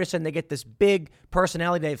Jordan Peterson. They get this big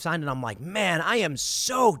personality they've signed. And I'm like, man, I am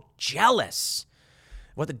so jealous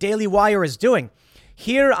what the Daily Wire is doing.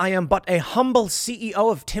 Here I am but a humble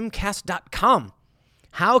CEO of timcast.com.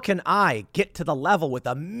 How can I get to the level with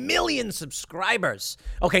 1 million subscribers?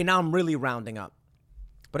 Okay, now I'm really rounding up,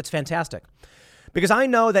 but it's fantastic. Because I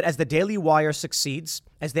know that as the Daily Wire succeeds,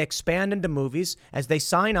 as they expand into movies, as they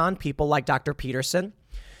sign on people like Dr. Peterson,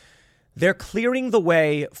 they're clearing the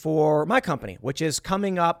way for my company, which is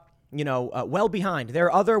coming up, well behind. There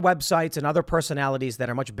are other websites and other personalities that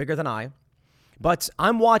are much bigger than I, but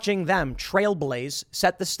I'm watching them trailblaze,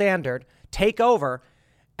 set the standard, take over,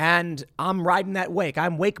 and I'm riding that wake.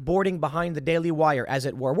 I'm wakeboarding behind the Daily Wire, as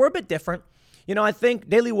it were. We're a bit different. I think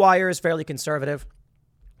Daily Wire is fairly conservative.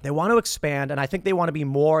 They want to expand, and I think they want to be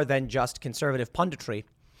more than just conservative punditry.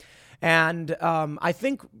 And I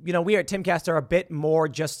think, we at Timcast are a bit more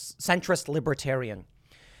just centrist libertarian.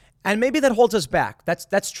 And maybe that holds us back.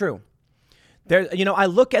 That's true. I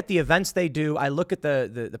look at the events they do. I look at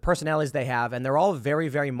the personalities they have, and they're all very,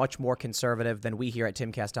 very much more conservative than we here at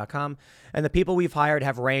timcast.com. And the people we've hired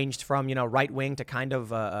have ranged from, right wing to kind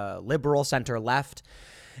of liberal, center left.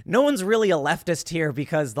 No one's really a leftist here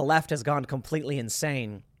because the left has gone completely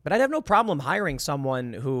insane. But I'd have no problem hiring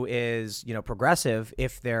someone who is, progressive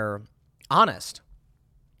if they're honest.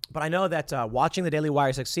 But I know that watching the Daily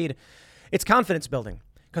Wire succeed, it's confidence building.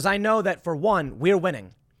 Because I know that, for one, we're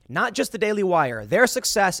winning. Not just the Daily Wire. Their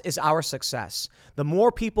success is our success. The more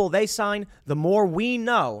people they sign, the more we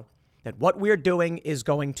know that what we're doing is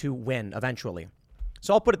going to win eventually.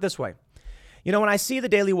 So I'll put it this way. When I see the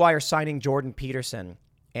Daily Wire signing Jordan Peterson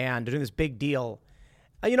and doing this big deal,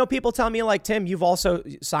 people tell me, like, Tim, you've also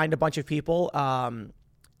signed a bunch of people.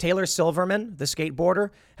 Taylor Silverman, the skateboarder,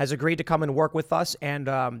 has agreed to come and work with us. And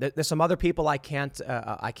there's some other people I can't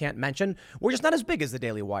mention. We're just not as big as the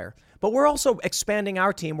Daily Wire. But we're also expanding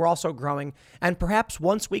our team. We're also growing. And perhaps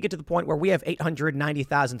once we get to the point where we have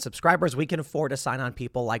 890,000 subscribers, we can afford to sign on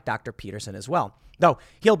people like Dr. Peterson as well. Though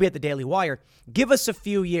he'll be at the Daily Wire. Give us a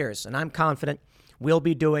few years, and I'm confident we'll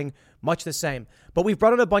be doing much the same. But we've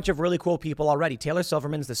brought in a bunch of really cool people already. Taylor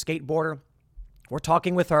Silverman's the skateboarder. We're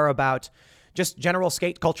talking with her about just general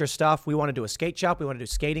skate culture stuff. We want to do a skate shop. We want to do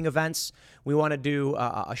skating events. We want to do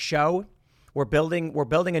a show. We're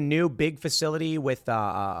building a new big facility with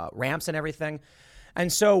ramps and everything.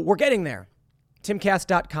 And so we're getting there.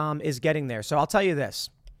 Timcast.com is getting there. So I'll tell you this.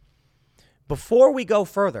 Before we go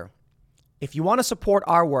further, if you want to support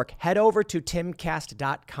our work, head over to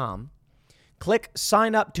timcast.com. Click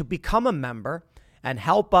sign up to become a member and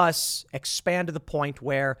help us expand to the point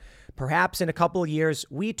where perhaps in a couple of years,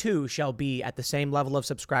 we too shall be at the same level of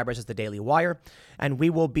subscribers as the Daily Wire. And we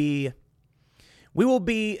will be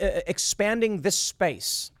expanding this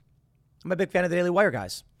space. I'm a big fan of the Daily Wire,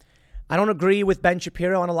 guys. I don't agree with Ben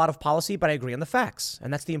Shapiro on a lot of policy, but I agree on the facts.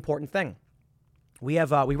 And that's the important thing. We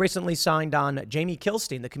recently signed on Jamie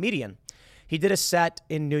Kilstein, the comedian. He did a set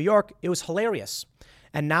in New York. It was hilarious.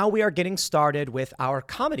 And now we are getting started with our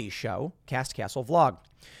comedy show, Cast Castle Vlog.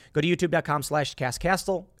 Go to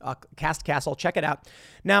youtube.com/castcastle, Castcastle. Check it out.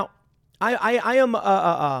 Now, I am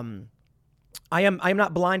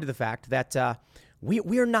not blind to the fact that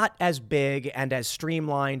we're not as big and as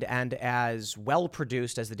streamlined and as well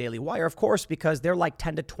produced as the Daily Wire, of course, because they're like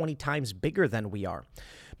 10 to 20 times bigger than we are.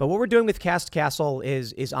 But what we're doing with Cast Castle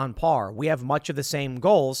is on par. We have much of the same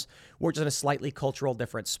goals. We're just in a slightly cultural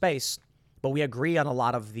different space. But we agree on a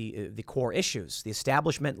lot of the core issues. The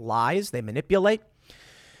establishment lies, they manipulate,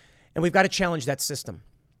 and we've got to challenge that system.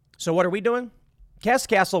 So what are we doing? Cast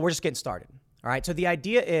Castle, we're just getting started. All right, so the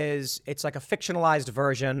idea is it's like a fictionalized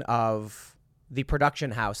version of the production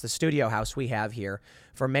house, the studio house we have here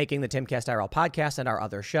for making the Timcast IRL podcast and our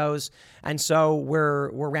other shows. And so we're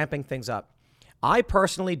ramping things up. I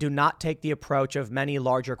personally do not take the approach of many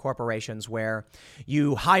larger corporations where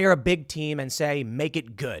you hire a big team and say, make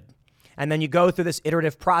it good. And then you go through this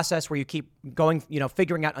iterative process where you keep going,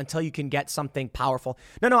 figuring out until you can get something powerful.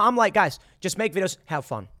 No, I'm like, guys, just make videos, have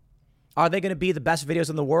fun. Are they going to be the best videos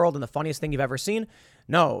in the world and the funniest thing you've ever seen?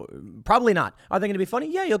 No, probably not. Are they going to be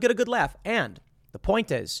funny? Yeah, you'll get a good laugh. And the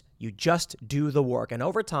point is, you just do the work. And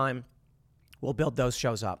over time, we'll build those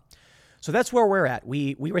shows up. So that's where we're at.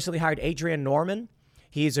 We recently hired Adrian Norman.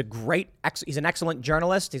 He's he's an excellent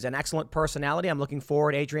journalist. He's an excellent personality. I'm looking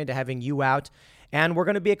forward, Adrian, to having you out. And we're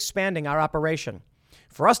going to be expanding our operation.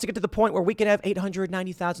 For us to get to the point where we can have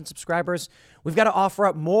 890,000 subscribers, we've got to offer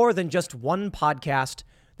up more than just one podcast.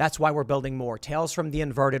 That's why we're building more. Tales from the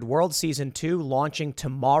Inverted World Season 2 launching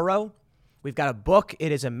tomorrow. We've got a book.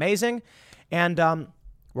 It is amazing. And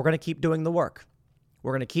we're going to keep doing the work.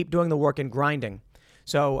 We're going to keep doing the work and grinding.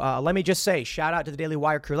 So let me just say, shout out to the Daily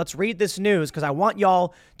Wire crew. Let's read this news because I want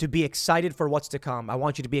y'all to be excited for what's to come. I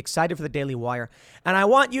want you to be excited for the Daily Wire. And I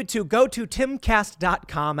want you to go to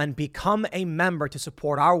timcast.com and become a member to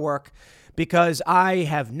support our work because I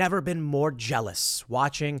have never been more jealous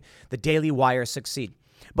watching the Daily Wire succeed.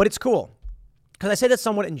 But it's cool because I say that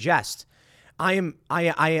somewhat in jest.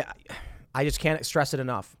 I just can't stress it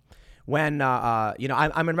enough. When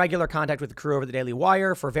I'm in regular contact with the crew over the Daily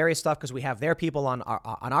Wire for various stuff because we have their people on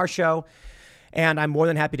our show, and I'm more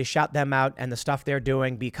than happy to shout them out and the stuff they're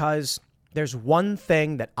doing, because there's one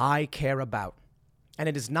thing that I care about, and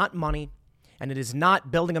it is not money, and it is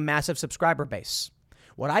not building a massive subscriber base.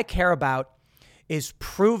 What I care about is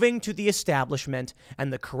proving to the establishment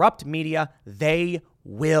and the corrupt media they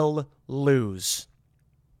will lose.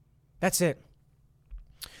 That's it.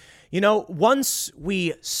 Once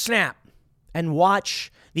we snap and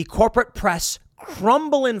watch the corporate press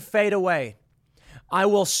crumble and fade away, I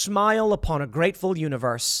will smile upon a grateful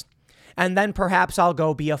universe, and then perhaps I'll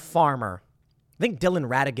go be a farmer. I think Dylan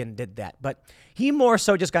Ratigan did that, but he more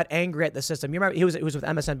so just got angry at the system. You remember he was with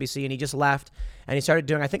MSNBC, and he just left, and he started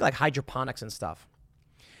doing, I think, like hydroponics and stuff.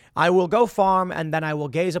 I will go farm, and then I will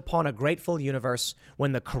gaze upon a grateful universe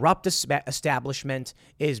when the corrupt establishment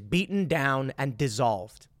is beaten down and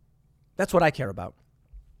dissolved. That's what I care about.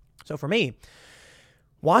 So for me,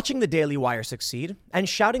 watching the Daily Wire succeed and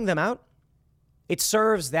shouting them out, it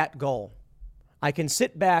serves that goal. I can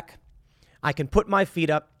sit back, I can put my feet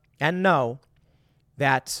up and know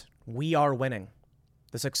that we are winning.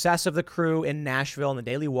 The success of the crew in Nashville and the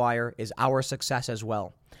Daily Wire is our success as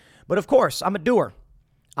well. But of course, I'm a doer.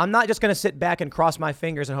 I'm not just going to sit back and cross my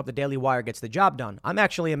fingers and hope the Daily Wire gets the job done. I'm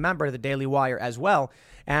actually a member of the Daily Wire as well.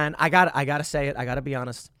 And I got to say it. I got to be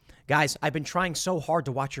honest. Guys, I've been trying so hard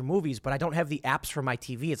to watch your movies, but I don't have the apps for my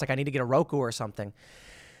TV. It's like I need to get a Roku or something.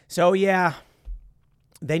 So yeah,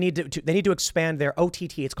 they need to expand their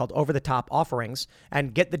OTT. It's called over-the-top offerings,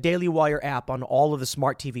 and get the Daily Wire app on all of the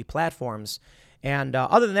smart TV platforms. And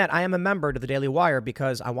other than that, I am a member to the Daily Wire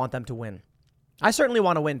because I want them to win. I certainly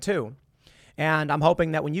want to win too. And I'm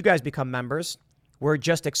hoping that when you guys become members, we're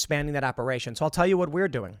just expanding that operation. So I'll tell you what we're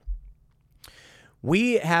doing.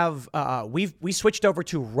 We have we switched over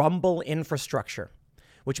to Rumble infrastructure,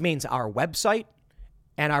 which means our website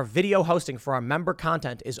and our video hosting for our member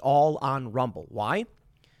content is all on Rumble. Why?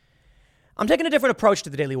 I'm taking a different approach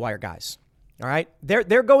to the Daily Wire guys. All right,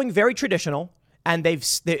 they're going very traditional, and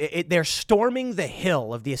they're storming the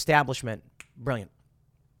hill of the establishment. Brilliant.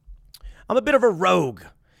 I'm a bit of a rogue.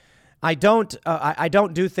 I don't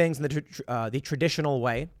do things in the traditional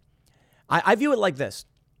way. I view it like this.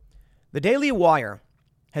 The Daily Wire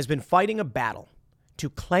has been fighting a battle to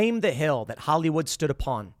claim the hill that Hollywood stood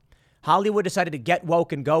upon. Hollywood decided to get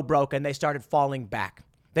woke and go broke, and they started falling back.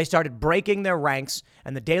 They started breaking their ranks,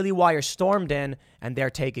 and the Daily Wire stormed in, and they're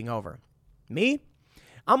taking over. Me?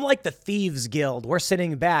 I'm like the Thieves Guild. We're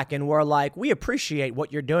sitting back, and we're like, we appreciate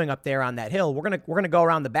what you're doing up there on that hill. We're gonna go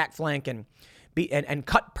around the back flank and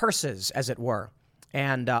cut purses, as it were,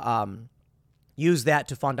 and use that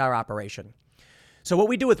to fund our operation. So what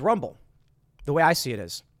we do with Rumble, the way I see it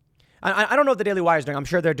is, I don't know what the Daily Wire is doing. I'm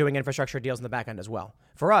sure they're doing infrastructure deals in the back end as well.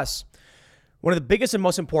 For us, one of the biggest and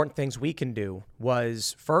most important things we can do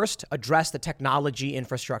was first address the technology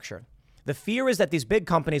infrastructure. The fear is that these big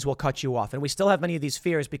companies will cut you off, and we still have many of these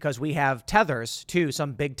fears because we have tethers to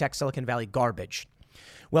some big tech Silicon Valley garbage.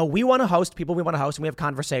 Well, we want to host people we want to host, and we have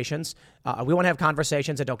conversations. We want to have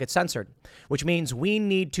conversations that don't get censored, which means we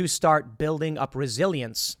need to start building up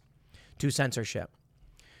resilience to censorship.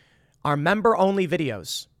 Our member-only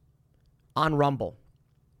videos on Rumble.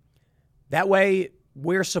 That way,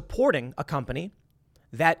 we're supporting a company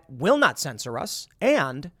that will not censor us,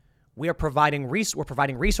 and we are providing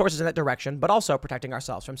resources in that direction, but also protecting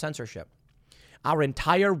ourselves from censorship. Our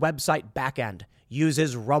entire website backend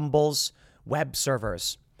uses Rumble's web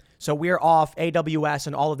servers. So we're off AWS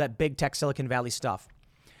and all of that big tech Silicon Valley stuff.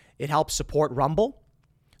 It helps support Rumble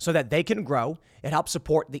so that they can grow. It helps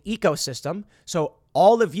support the ecosystem so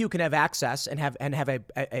all of you can have access and have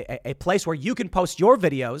a place where you can post your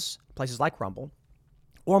videos, places like Rumble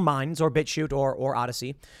or Minds or BitChute or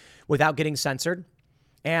Odyssey, without getting censored.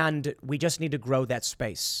 And we just need to grow that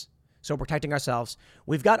space. So protecting ourselves.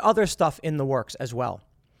 We've got other stuff in the works as well.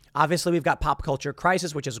 Obviously, we've got Pop Culture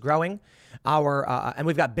Crisis, which is growing. And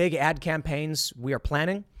we've got big ad campaigns we are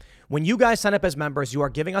planning. When you guys sign up as members, you are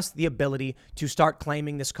giving us the ability to start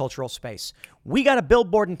claiming this cultural space. We got a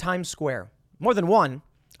billboard in Times Square. More than one.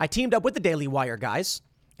 I teamed up with the Daily Wire guys,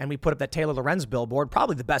 and we put up that Taylor Lorenz billboard,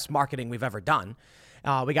 probably the best marketing we've ever done.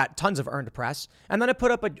 We got tons of earned press. And then I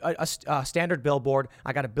put up a standard billboard.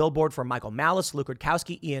 I got a billboard for Michael Malice, Luke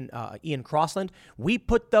Rutkowski, Ian Crossland. We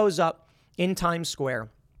put those up in Times Square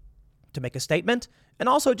to make a statement and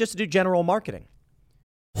also just to do general marketing.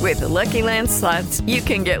 With the Lucky Land Slots, you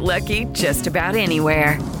can get lucky just about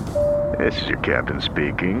anywhere. This is your captain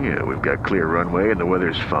speaking. We've got clear runway and the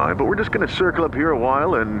weather's fine, but we're just going to circle up here a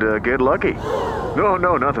while and get lucky.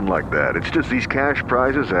 No, nothing like that. It's just these cash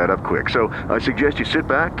prizes add up quick. So I suggest you sit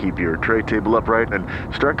back, keep your tray table upright, and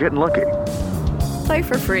start getting lucky. Play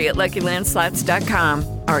for free at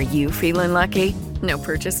LuckyLandSlots.com. Are you feeling lucky? No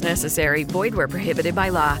purchase necessary. Void where prohibited by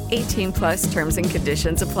law. 18+ terms and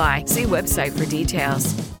conditions apply. See website for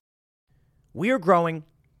details. We're growing.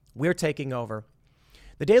 We're taking over.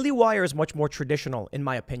 The Daily Wire is much more traditional, in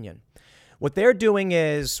my opinion. What they're doing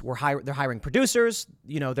is they're hiring producers.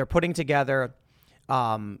 They're putting together,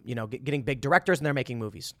 getting big directors, and they're making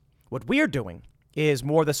movies. What we're doing is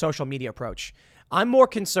more the social media approach. I'm more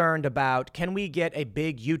concerned about, can we get a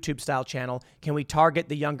big YouTube-style channel? Can we target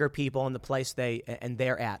the younger people in the place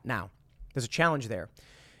they're at? Now, there's a challenge there.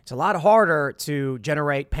 It's a lot harder to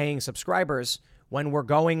generate paying subscribers when we're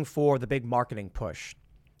going for the big marketing push.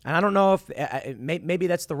 And I don't know if maybe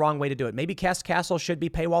that's the wrong way to do it. Maybe Cast Castle should be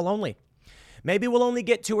paywall only. Maybe we'll only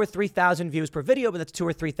get 2,000 or 3,000 views per video, but that's 2,000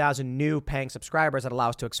 or 3,000 new paying subscribers that allow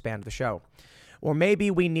us to expand the show. Or maybe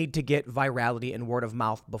we need to get virality and word of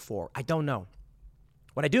mouth before. I don't know.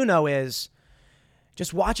 What I do know is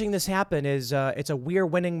just watching this happen is it's a we're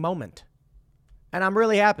winning moment. And I'm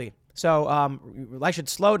really happy. So I should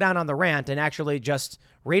slow down on the rant and actually just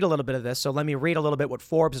read a little bit of this. So let me read a little bit what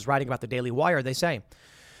Forbes is writing about the Daily Wire. They say,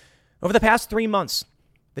 over the past 3 months,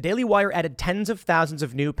 the Daily Wire added tens of thousands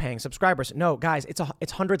of new paying subscribers. No, guys,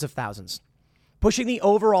 it's hundreds of thousands. Pushing the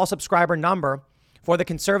overall subscriber number for the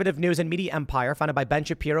conservative news and media empire, founded by Ben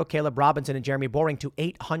Shapiro, Caleb Robinson, and Jeremy Boring, to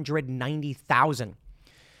 890,000.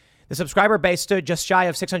 The subscriber base stood just shy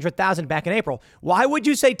of 600,000 back in April. Why would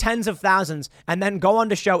you say tens of thousands and then go on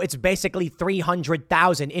to show it's basically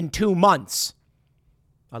 300,000 in 2 months?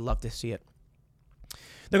 I'd love to see it.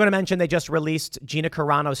 They're going to mention they just released Gina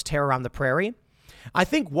Carano's Terror on the Prairie. I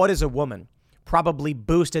think What is a Woman probably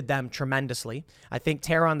boosted them tremendously. I think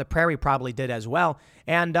Terror on the Prairie probably did as well.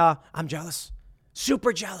 And I'm jealous,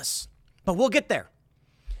 super jealous, but we'll get there.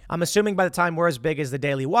 I'm assuming by the time we're as big as the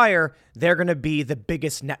Daily Wire, they're going to be the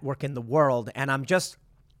biggest network in the world. And I'm just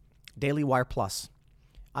Daily Wire Plus.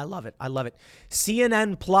 I love it. I love it.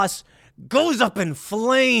 CNN Plus goes up in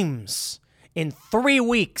flames in 3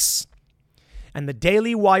 weeks. And the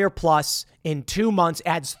Daily Wire Plus in 2 months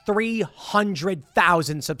adds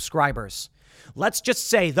 300,000 subscribers. Let's just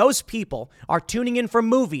say those people are tuning in for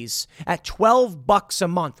movies at $12 a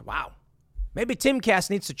month. Wow. Maybe Timcast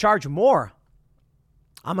needs to charge more.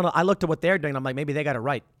 I looked at what they're doing. I'm like, maybe they got it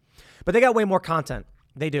right. But they got way more content.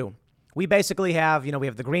 They do. We basically have, we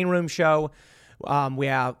have the Green Room show. We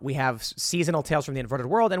have seasonal Tales from the Inverted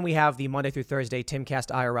World, and we have the Monday through Thursday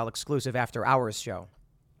Timcast IRL exclusive After Hours show.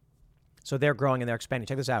 So they're growing and they're expanding.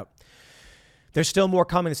 Check this out. There's still more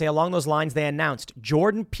coming. They say along those lines, they announced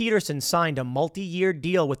Jordan Peterson signed a multi-year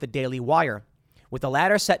deal with the Daily Wire, with the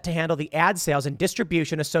latter set to handle the ad sales and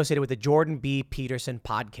distribution associated with the Jordan B. Peterson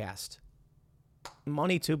podcast.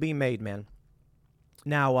 Money to be made, man.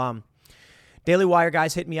 Now, Daily Wire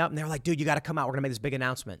guys hit me up and they were like, dude, you got to come out. We're going to make this big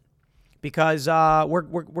announcement because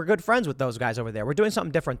we're good friends with those guys over there. We're doing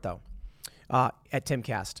something different, though, at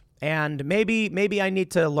Timcast. And maybe I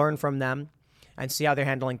need to learn from them and see how they're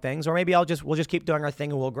handling things. Or maybe we'll just keep doing our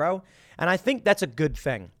thing and we'll grow. And I think that's a good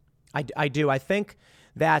thing. I do. I think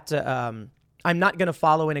that I'm not going to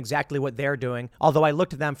follow in exactly what they're doing, although I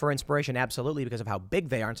look to them for inspiration, absolutely, because of how big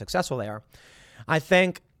they are and successful they are. I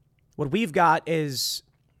think what we've got is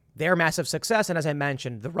their massive success. And as I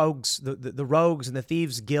mentioned, the rogues and the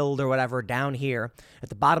Thieves Guild or whatever down here at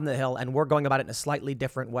the bottom of the hill, and we're going about it in a slightly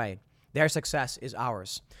different way. Their success is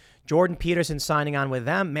ours. Jordan Peterson signing on with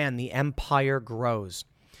them, man, the empire grows.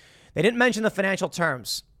 They didn't mention the financial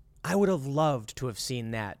terms. I would have loved to have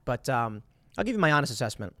seen that, but I'll give you my honest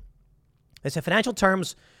assessment. They said financial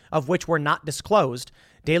terms of which were not disclosed.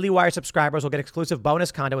 Daily Wire subscribers will get exclusive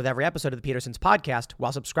bonus content with every episode of the Peterson's podcast,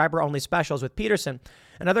 while subscriber-only specials with Peterson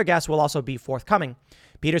and other guests will also be forthcoming.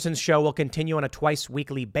 Peterson's show will continue on a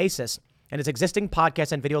twice-weekly basis, and its existing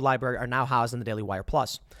podcast and video library are now housed in the Daily Wire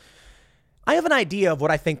Plus. I have an idea of what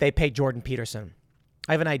I think they paid Jordan Peterson.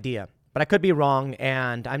 I have an idea, but I could be wrong,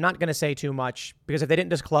 and I'm not going to say too much because if they didn't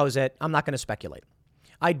disclose it, I'm not going to speculate.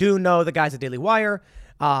 I do know the guys at Daily Wire.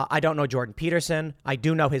 I don't know Jordan Peterson. I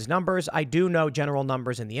do know his numbers. I do know general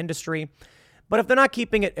numbers in the industry. But if they're not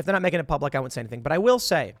keeping it, if they're not making it public, I won't say anything. But I will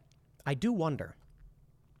say, I do wonder.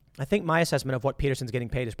 I think my assessment of what Peterson's getting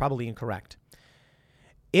paid is probably incorrect.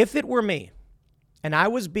 If it were me and I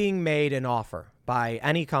was being made an offer by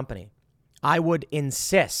any company, I would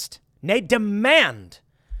insist, nay, demand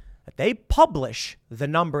that they publish the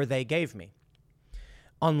number they gave me,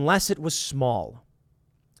 unless it was small.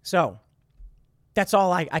 So that's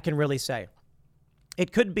all I can really say.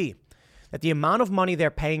 It could be that the amount of money they're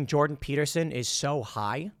paying Jordan Peterson is so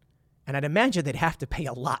high, and I'd imagine they'd have to pay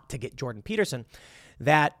a lot to get Jordan Peterson,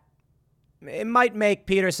 that it might make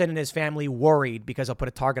Peterson and his family worried because he'll put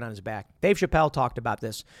a target on his back. Dave Chappelle talked about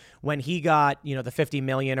this when he got, the $50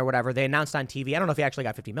 million or whatever. They announced on TV. I don't know if he actually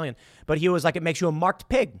got $50 million, but he was like, it makes you a marked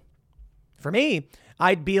pig. For me,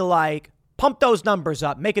 I'd be like, pump those numbers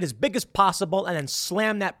up, make it as big as possible, and then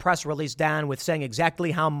slam that press release down with saying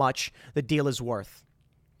exactly how much the deal is worth.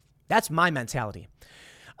 That's my mentality.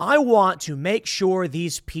 I want to make sure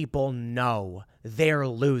these people know they're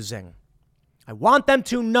losing. I want them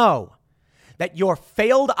to know that your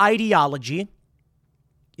failed ideology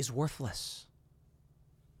is worthless.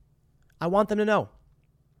 I want them to know.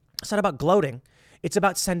 It's not about gloating. It's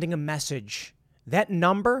about sending a message. That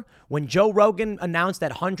number, when Joe Rogan announced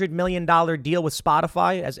that $100 million deal with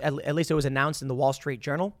Spotify, at least it was announced in the Wall Street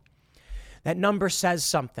Journal, that number says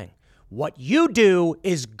something. What you do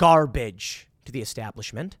is garbage to the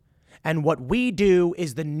establishment, and what we do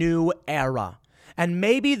is the new era. And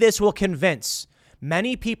maybe this will convince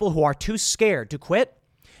many people who are too scared to quit.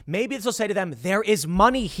 Maybe this will say to them, there is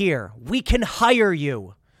money here. We can hire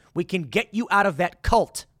you. We can get you out of that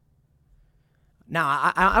cult.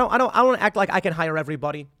 Now, I don't act like I can hire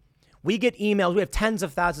everybody. We get emails. We have tens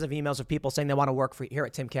of thousands of emails of people saying they want to work for here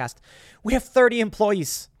at Timcast. We have 30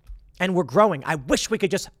 employees and we're growing. I wish we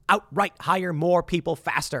could just outright hire more people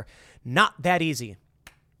faster. Not that easy.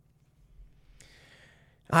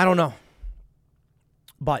 I don't know.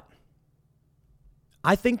 But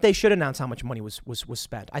I think they should announce how much money was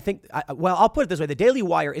spent. I'll put it this way. The Daily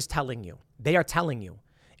Wire is telling you. They are telling you.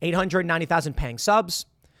 890,000 paying subs.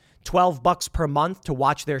 $12 per month to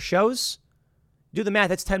watch their shows. Do the math.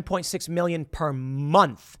 That's $10.6 million per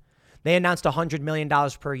month. They announced $100 million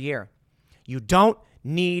per year. You don't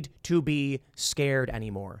need to be scared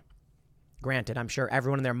anymore. Granted, I'm sure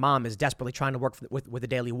everyone and their mom is desperately trying to work with the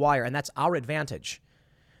Daily Wire, and that's our advantage.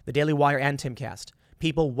 The Daily Wire and Timcast.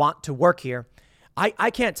 People want to work here.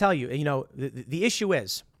 I can't tell you, the issue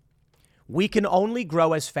is we can only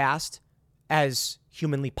grow as fast as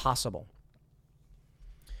humanly possible.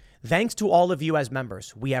 Thanks to all of you as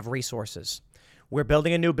members, we have resources. We're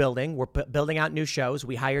building a new building. We're building out new shows.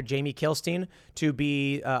 We hired Jamie Kilstein to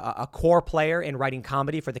be a core player in writing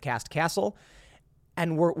comedy for the Cast Castle,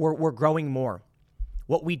 and we're growing more.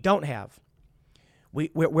 What we don't have, we're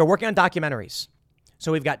working on documentaries.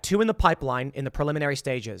 So we've got 2 in the pipeline in the preliminary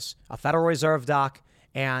stages: a Federal Reserve doc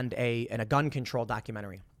and a gun control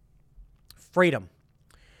documentary. Freedom.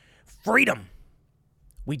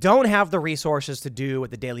 We don't have the resources to do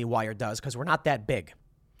what the Daily Wire does because we're not that big.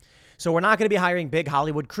 So we're not going to be hiring big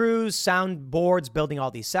Hollywood crews, soundboards, building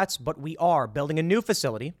all these sets, but we are building a new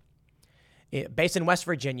facility based in West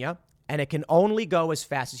Virginia, and it can only go as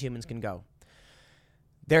fast as humans can go.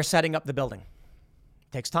 They're setting up the building.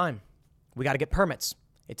 It takes time. We got to get permits.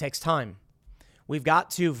 It takes time. We've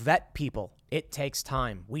got to vet people. It takes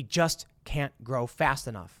time. We just can't grow fast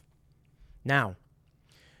enough. Now,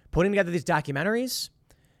 putting together these documentaries,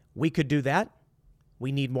 we could do that.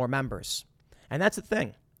 We need more members. And that's the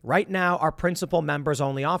thing. Right now, our principal members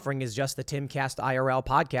only offering is just the Timcast IRL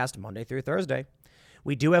podcast, Monday through Thursday.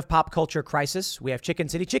 We do have Pop Culture Crisis. We have Chicken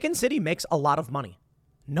City. Chicken City makes a lot of money.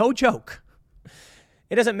 No joke.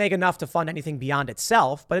 It doesn't make enough to fund anything beyond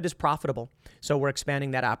itself, but it is profitable. So we're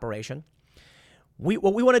expanding that operation.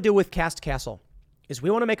 What we want to do with Cast Castle is we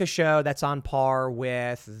want to make a show that's on par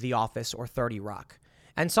with The Office or 30 Rock.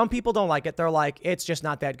 And some people don't like it. They're like, it's just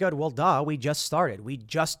not that good. Well, duh, we just started. We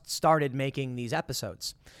just started making these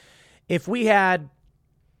episodes. If we had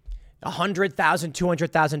 100,000,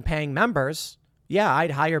 200,000 paying members, yeah,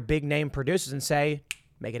 I'd hire big name producers and say,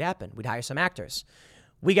 make it happen. We'd hire some actors.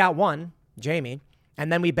 We got one, Jamie,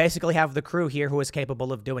 and then we basically have the crew here who is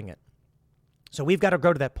capable of doing it. So we've got to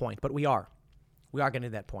grow to that point, but we are getting to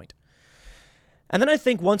that point. And then I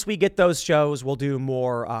think once we get those shows, we'll do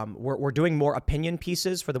more. We're doing more opinion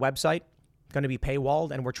pieces for the website, going to be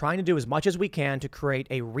paywalled, and we're trying to do as much as we can to create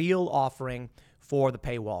a real offering for the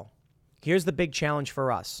paywall. Here's the big challenge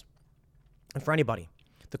for us and for anybody.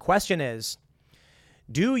 The question is,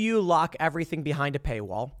 do you lock everything behind a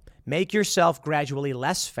paywall, make yourself gradually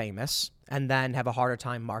less famous, and then have a harder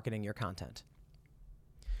time marketing your content?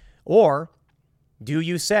 Or do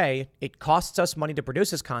you say it costs us money to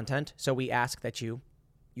produce this content, so we ask that you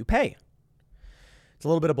pay? It's a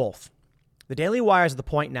little bit of both. The Daily Wire is at the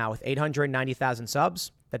point now with 890,000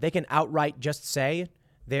 subs that they can outright just say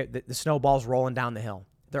the snowball's rolling down the hill.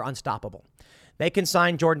 They're unstoppable. They can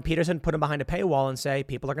sign Jordan Peterson, put him behind a paywall, and say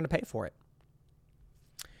people are going to pay for it.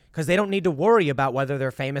 because they don't need to worry about whether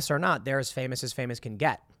they're famous or not. They're as famous can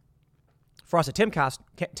get. For us at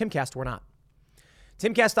Timcast, we're not.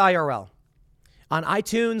 Timcast IRL. On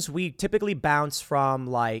iTunes, we typically bounce from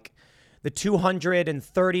like the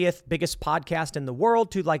 230th biggest podcast in the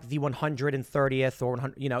world to like the 130th or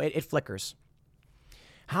 100, it flickers.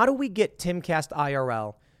 How do we get Timcast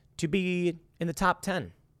IRL to be in the top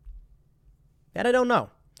 10? That I don't know.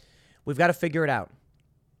 We've got to figure it out.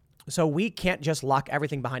 So we can't just lock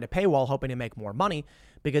everything behind a paywall hoping to make more money,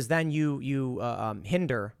 because then you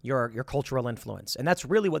hinder your cultural influence. And that's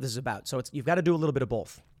really what this is about. So you've got to do a little bit of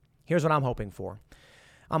both. Here's what I'm hoping for.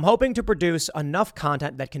 I'm hoping to produce enough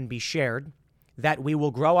content that can be shared, that we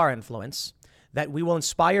will grow our influence, that we will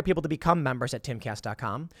inspire people to become members at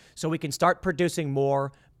timcast.com, so we can start producing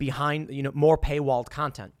more more paywalled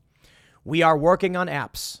content. We are working on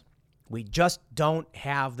apps. We just don't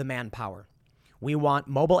have the manpower. We want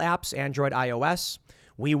mobile apps, Android, iOS.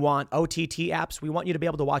 We want OTT apps. We want you to be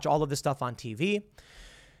able to watch all of this stuff on TV.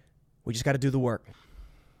 We just got to do the work.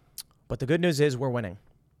 But the good news is we're winning.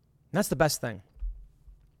 And that's the best thing.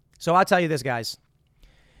 So I'll tell you this, guys.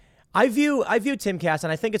 I view Timcast,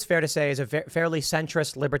 and I think it's fair to say, as a fairly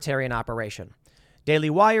centrist libertarian operation. Daily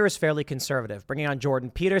Wire is fairly conservative. Bringing on Jordan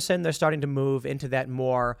Peterson, they're starting to move into that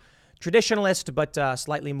more traditionalist but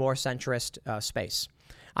slightly more centrist space.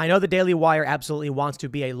 I know the Daily Wire absolutely wants to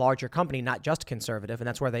be a larger company, not just conservative, and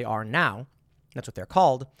that's where they are now. That's what they're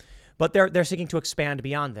called. But they're seeking to expand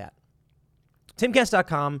beyond that.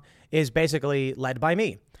 Timcast.com is basically led by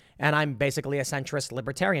me. And I'm basically a centrist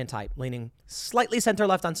libertarian type, leaning slightly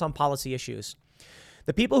center-left on some policy issues.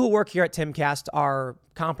 The people who work here at Timcast are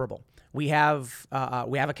comparable. We have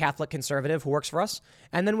a Catholic conservative who works for us,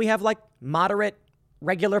 and then we have like moderate,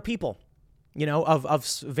 regular people, of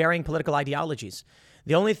varying political ideologies.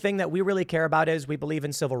 The only thing that we really care about is we believe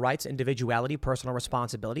in civil rights, individuality, personal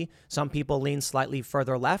responsibility. Some people lean slightly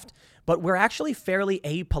further left, but we're actually fairly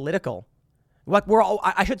apolitical.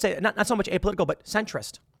 I should say not so much apolitical, but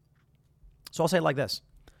centrist. So I'll say it like this.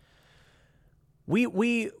 We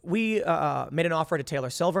made an offer to Taylor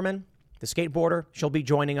Silverman, the skateboarder. She'll be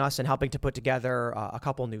joining us and helping to put together a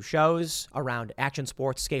couple new shows around action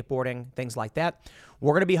sports, skateboarding, things like that.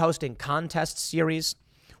 We're going to be hosting contest series.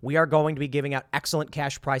 We are going to be giving out excellent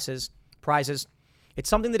cash prizes. It's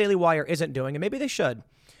something the Daily Wire isn't doing, and maybe they should.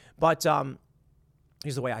 But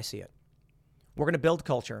here's the way I see it. We're going to build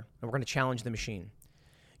culture, and we're going to challenge the machine.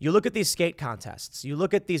 You look at these skate contests, you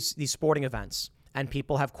look at these sporting events, and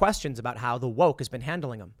people have questions about how the woke has been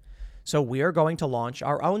handling them. So we are going to launch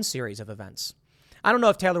our own series of events. I don't know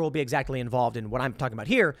if Taylor will be exactly involved in what I'm talking about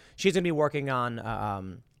here. She's going to be working on,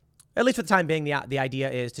 at least for the time being, the idea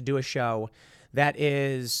is to do a show that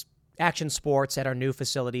is action sports at our new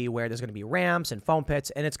facility where there's going to be ramps and foam pits,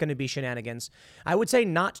 and it's going to be shenanigans. I would say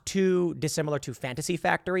not too dissimilar to Fantasy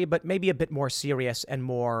Factory, but maybe a bit more serious and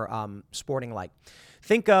more sporting-like.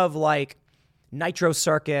 Think of like Nitro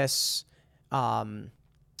Circus,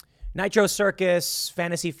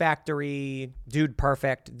 Fantasy Factory, Dude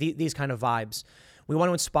Perfect, these kind of vibes. We want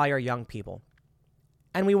to inspire young people.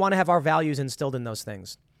 And we want to have our values instilled in those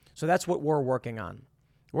things. So that's what we're working on.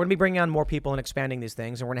 We're going to be bringing on more people and expanding these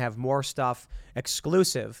things, and we're going to have more stuff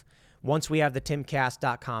exclusive once we have the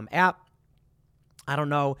Timcast.com app. I don't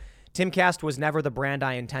know. Timcast was never the brand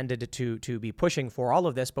I intended to be pushing for all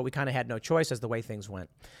of this, but we kind of had no choice as the way things went.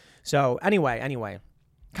 So anyway,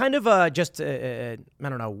 kind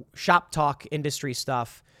of shop talk industry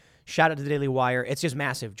stuff. Shout out to the Daily Wire. It's just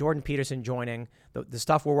massive. Jordan Peterson joining. The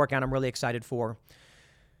stuff we're working on, I'm really excited for.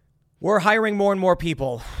 We're hiring more and more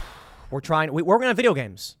people. We're working on video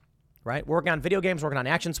games, right? We're working on video games, working on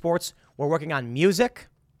action sports. We're working on music.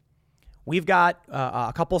 We've got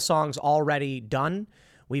a couple songs already done.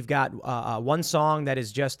 We've got one song that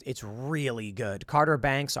is it's really good. Carter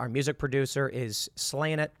Banks, our music producer, is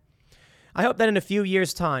slaying it. I hope that in a few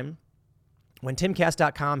years' time, when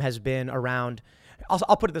Timcast.com has been around,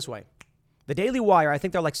 I'll put it this way. The Daily Wire, I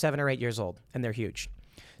think they're like 7 or 8 years old, and they're huge.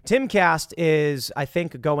 Timcast is, I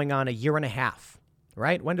think, going on a year and a half,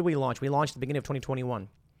 right? When did we launch? We launched at the beginning of 2021.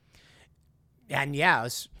 And yeah, it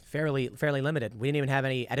was fairly limited. We didn't even have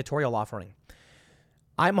any editorial offering.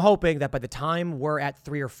 I'm hoping that by the time we're at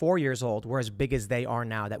 3 or 4 years old, we're as big as they are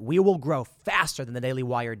now, that we will grow faster than the Daily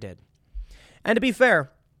Wire did. And to be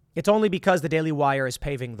fair, it's only because the Daily Wire is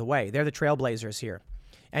paving the way. They're the trailblazers here.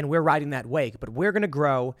 And we're riding that wake. But we're going to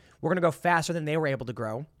grow. We're going to go faster than they were able to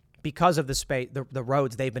grow because of the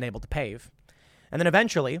roads they've been able to pave. And then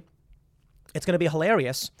eventually, it's going to be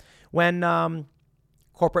hilarious when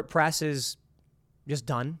corporate press is just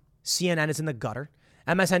done. CNN is in the gutter.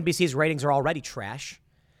 MSNBC's ratings are already trash.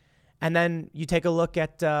 And then you take a look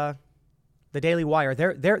at the Daily Wire.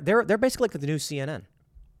 They're basically like the new CNN.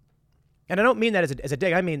 And I don't mean that as a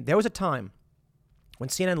dig. I mean, there was a time when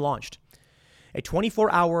CNN launched. A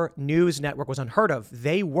 24-hour news network was unheard of.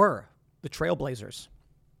 They were the trailblazers.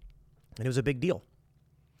 And it was a big deal.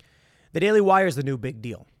 The Daily Wire is the new big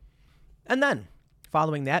deal. And then,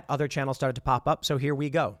 following that, other channels started to pop up. So here we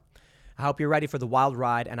go. I hope you're ready for the wild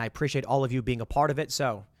ride, and I appreciate all of you being a part of it.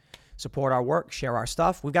 So support our work, share our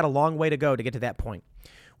stuff. We've got a long way to go to get to that point.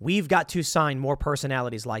 We've got to sign more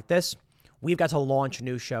personalities like this. We've got to launch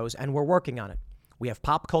new shows, and we're working on it. We have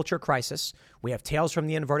Pop Culture Crisis. We have Tales from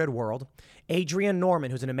the Inverted World. Adrian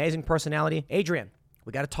Norman, who's an amazing personality. Adrian,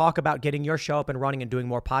 we got to talk about getting your show up and running and doing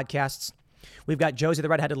more podcasts. We've got Josie, the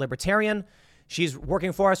Redheaded Libertarian. She's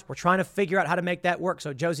working for us. We're trying to figure out how to make that work.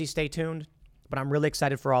 So Josie, stay tuned. But I'm really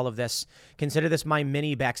excited for all of this. Consider this my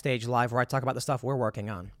mini Backstage Live where I talk about the stuff we're working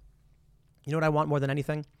on. You know what I want more than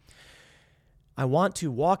anything? I want to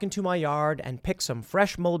walk into my yard and pick some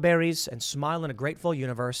fresh mulberries and smile in a grateful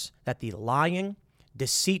universe that the lying,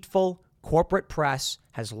 deceitful corporate press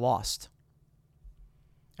has lost.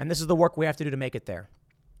 And this is the work we have to do to make it there.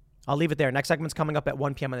 I'll leave it there. Next segment's coming up at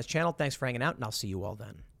 1 p.m. on this channel. Thanks for hanging out, and I'll see you all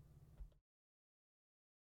then.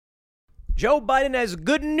 Joe Biden has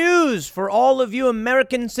good news for all of you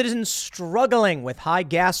American citizens struggling with high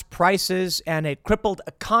gas prices and a crippled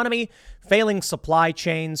economy, failing supply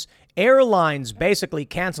chains, airlines basically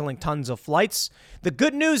canceling tons of flights. The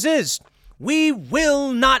good news is we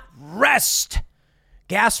will not rest.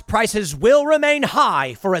 Gas prices will remain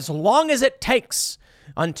high for as long as it takes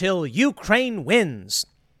until Ukraine wins.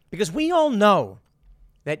 Because we all know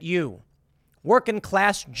that you, working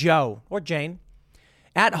class Joe or Jane,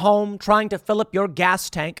 at home trying to fill up your gas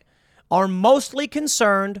tank, are mostly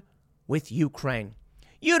concerned with Ukraine.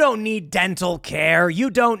 You don't need dental care. You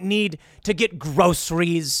don't need to get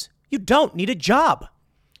groceries. You don't need a job.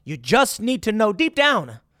 You just need to know deep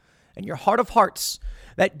down in your heart of hearts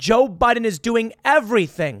that Joe Biden is doing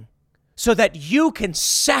everything so that you can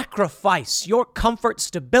sacrifice your comfort,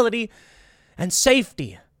 stability, and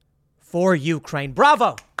safety for Ukraine.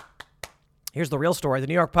 Bravo. Here's the real story. The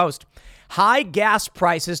New York Post. High gas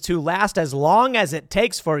prices to last as long as it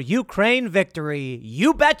takes for Ukraine victory.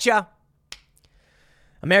 You betcha.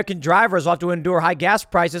 American drivers will have to endure high gas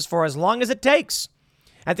prices for as long as it takes.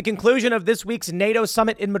 At the conclusion of this week's NATO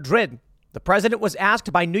summit in Madrid, the president was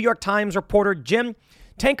asked by New York Times reporter Jim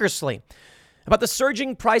Tankersley about the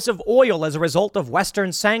surging price of oil as a result of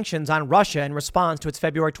Western sanctions on Russia in response to its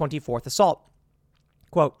February 24th assault.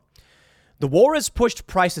 Quote, the war has pushed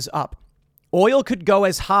prices up. Oil could go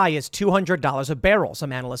as high as $200 a barrel,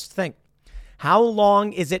 some analysts think. How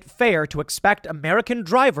long is it fair to expect American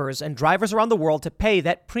drivers and drivers around the world to pay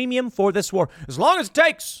that premium for this war? As long as it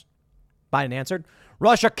takes, Biden answered.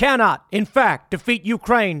 Russia cannot, in fact, defeat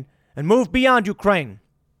Ukraine and move beyond Ukraine.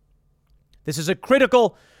 This is a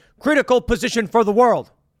critical position for the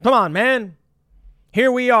world. Come on, man.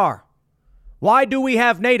 Here we are. Why do we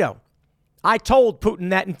have NATO? I told Putin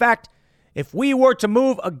that, in fact, if we were to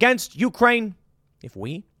move against Ukraine,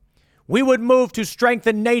 we would move to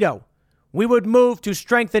strengthen NATO. We would move to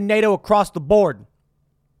strengthen NATO across the board.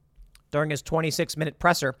 During his 26-minute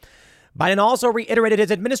presser, Biden also reiterated his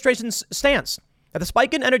administration's stance that the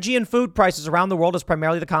spike in energy and food prices around the world is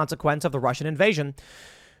primarily the consequence of the Russian invasion,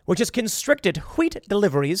 which has constricted wheat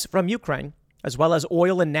deliveries from Ukraine, as well as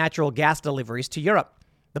oil and natural gas deliveries to Europe.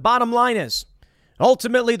 The bottom line is,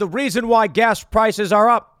 ultimately, the reason why gas prices are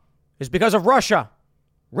up is because of Russia.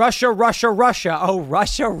 Russia. Oh,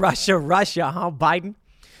 Russia, huh, Biden?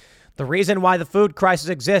 The reason why the food crisis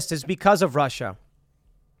exists is because of Russia.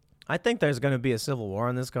 I think there's going to be a civil war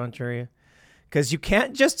in this country because you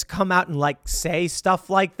can't just come out and say stuff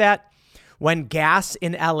like that when gas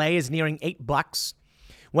in LA is nearing $8,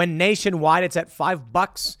 when nationwide it's at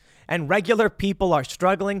 $5 and regular people are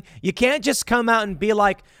struggling. You can't just come out and be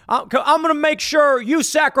like, I'm going to make sure you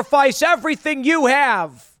sacrifice everything you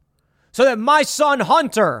have so that my son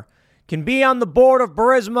Hunter can be on the board of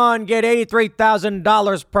Burisma and get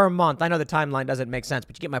 $83,000 per month. I know the timeline doesn't make sense,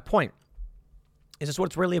 but you get my point. Is this what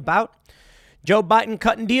it's really about? Joe Biden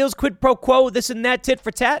cutting deals, quid pro quo, this and that, tit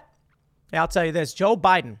for tat? Hey, I'll tell you this, Joe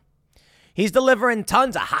Biden, he's delivering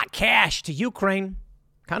tons of hot cash to Ukraine.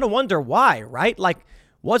 Kind of wonder why, right?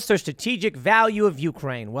 What's the strategic value of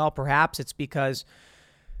Ukraine? Well, perhaps it's because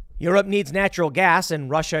Europe needs natural gas and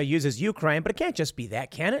Russia uses Ukraine, but it can't just be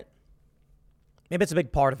that, can it? Maybe it's a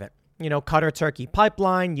big part of it. Qatar-Turkey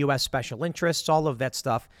pipeline, U.S. special interests, all of that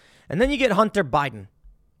stuff. And then you get Hunter Biden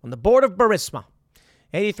on the board of Burisma.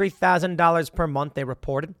 $83,000 per month, they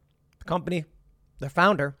reported. The company, their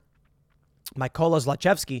founder, Mykola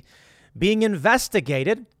Zlochevsky, being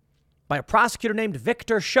investigated by a prosecutor named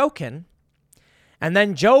Victor Shokin. And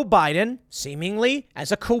then Joe Biden, seemingly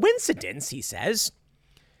as a coincidence, he says,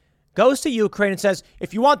 goes to Ukraine and says,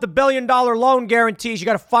 if you want the $1 billion loan guarantees, you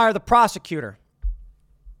got to fire the prosecutor.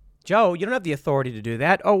 Joe, you don't have the authority to do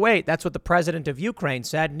that. Oh, wait, that's what the president of Ukraine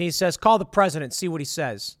said. And he says, call the president, see what he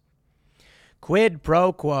says. Quid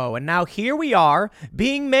pro quo. And now here we are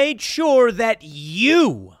being made sure that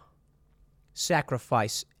you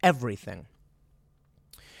sacrifice everything.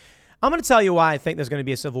 I'm going to tell you why I think there's going to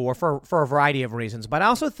be a civil war for a variety of reasons. But I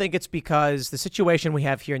also think it's because the situation we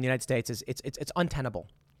have here in the United States is it's untenable.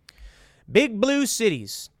 Big blue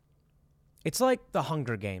cities. It's like the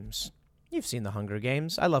Hunger Games. You've seen the Hunger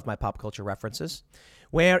Games. I love my pop culture references.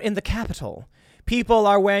 Where in the capital, people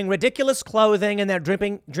are wearing ridiculous clothing and they're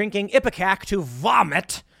drinking Ipecac to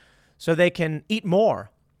vomit so they can eat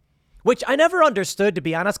more. Which I never understood, to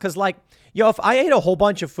be honest, because if I ate a whole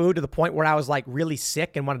bunch of food to the point where I was really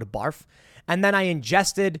sick and wanted to barf, and then I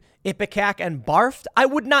ingested Ipecac and barfed, I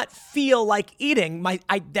would not feel like eating.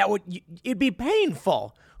 It'd be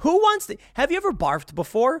painful. Who wants to? Have you ever barfed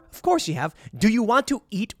before? Of course you have. Do you want to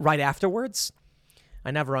eat right afterwards? I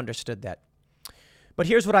never understood that. But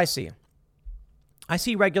here's what I see. I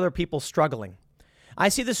see regular people struggling. I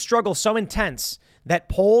see the struggle so intense that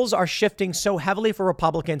polls are shifting so heavily for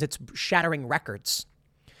Republicans, it's shattering records.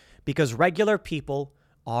 Because regular people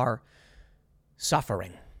are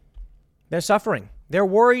suffering. They're suffering. They're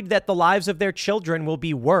worried that the lives of their children will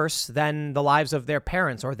be worse than the lives of their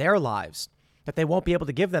parents or their lives, that they won't be able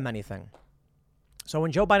to give them anything. So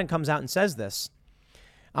when Joe Biden comes out and says this,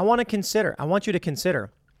 I want you to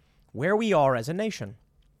consider where we are as a nation.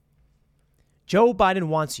 Joe Biden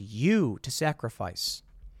wants you to sacrifice.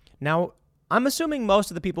 Now, I'm assuming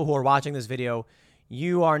most of the people who are watching this video,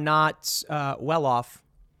 you are not well off.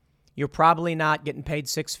 You're probably not getting paid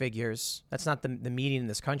six figures. That's not the median in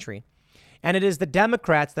this country. And it is the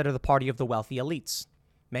Democrats that are the party of the wealthy elites.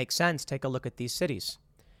 Makes sense. Take a look at these cities.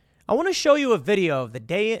 I want to show you a video of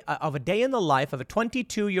a day in the life of a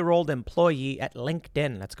 22-year-old employee at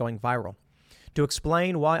LinkedIn that's going viral to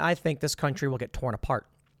explain why I think this country will get torn apart.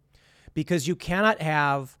 Because you cannot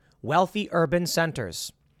have wealthy urban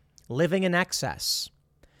centers living in excess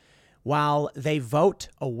while they vote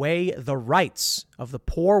away the rights of the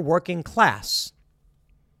poor working class.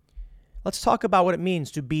 Let's talk about what it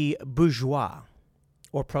means to be bourgeois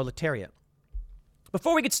or proletariat.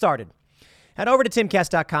 Before we get started, head over to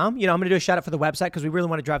timcast.com. I'm going to do a shout out for the website because we really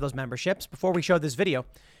want to drive those memberships. Before we show this video,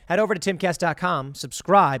 head over to timcast.com,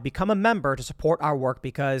 subscribe, become a member to support our work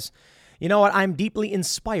because, you know what, I'm deeply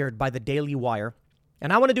inspired by the Daily Wire.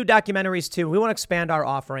 And I want to do documentaries too. We want to expand our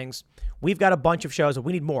offerings. We've got a bunch of shows, but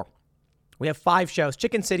we need more. We have 5 shows.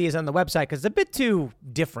 Chicken City is on the website because it's a bit too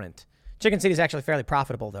different. Chicken City is actually fairly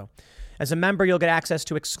profitable, though. As a member, you'll get access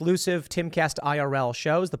to exclusive Timcast IRL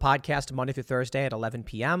shows, the podcast Monday through Thursday at 11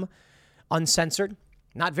 p.m., uncensored,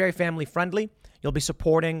 not very family friendly. You'll be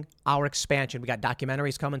supporting our expansion. We got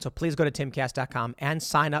documentaries coming, so please go to timcast.com and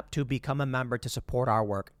sign up to become a member to support our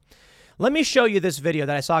work. Let me show you this video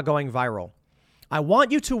that I saw going viral. I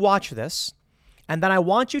want you to watch this, and then I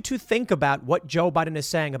want you to think about what Joe Biden is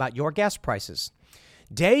saying about your gas prices.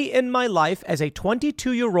 Day in my life as a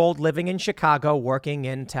 22-year-old living in Chicago working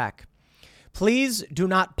in tech. Please do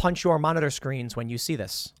not punch your monitor screens when you see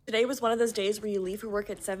this. Today was one of those days where you leave for work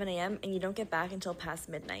at 7 a.m. and you don't get back until past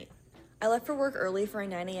midnight. I left for work early for a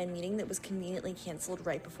 9 a.m. meeting that was conveniently canceled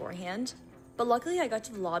right beforehand. But luckily I got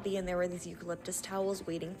to the lobby and there were these eucalyptus towels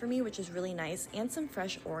waiting for me, which is really nice, and some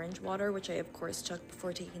fresh orange water, which I of course took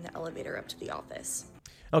before taking the elevator up to the office.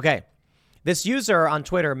 Okay. This user on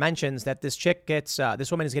Twitter mentions that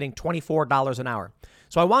this woman is getting $24 an hour.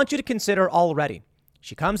 So I want you to consider already.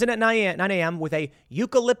 She comes in at 9 a.m. with a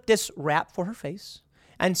eucalyptus wrap for her face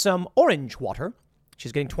and some orange water.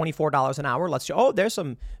 She's getting $24 an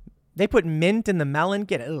hour. They put mint in the melon.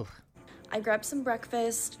 I grabbed some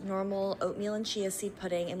breakfast, normal oatmeal and chia seed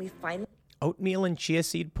pudding, and we finally got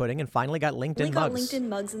LinkedIn mugs. LinkedIn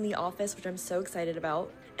mugs in the office, which I'm so excited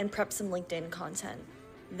about, and prepped some LinkedIn content.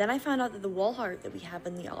 Then I found out that the wall art that we have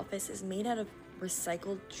in the office is made out of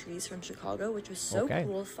recycled trees from Chicago, which was so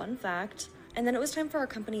cool, fun fact. And then it was time for our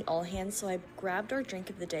company all hands, so I grabbed our drink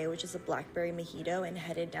of the day, which is a blackberry mojito, and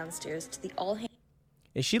headed downstairs to the all hands.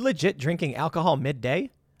 Is she legit drinking alcohol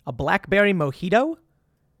midday? A blackberry mojito?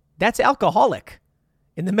 That's alcoholic.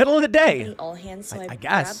 In the middle of the day. All hands, so I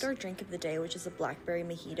guess. grabbed our drink of the day, which is a blackberry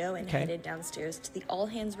mojito, and headed downstairs to the all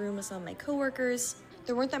hands room with some of my coworkers.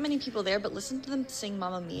 There weren't that many people there, but listen to them sing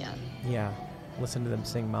Mamma Mia. Yeah, listen to them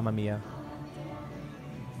sing Mamma Mia.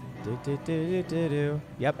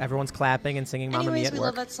 Yep, everyone's clapping and singing Mamma Mia at work. We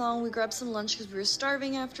love that song. We grabbed some lunch because we were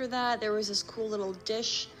starving after that. There was this cool little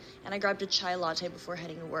dish, and I grabbed a chai latte before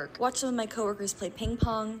heading to work. Watched some of my coworkers play ping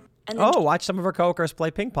pong. And then watch some of her coworkers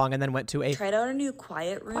play ping pong, and then went to tried out a new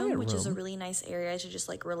quiet room, which is a really nice area to just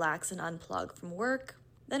like relax and unplug from work.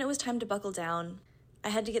 Then it was time to buckle down. I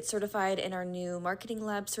had to get certified in our new marketing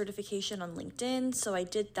lab certification on LinkedIn, so I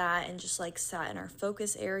did that and just like sat in our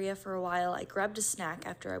focus area for a while. I grabbed a snack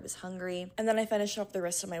after I was hungry, and then I finished off the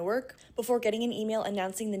rest of my work before getting an email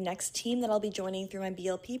announcing the next team that I'll be joining through my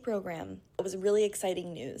BLP program. It was really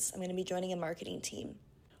exciting news. I'm going to be joining a marketing team.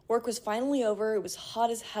 Work was finally over. It was hot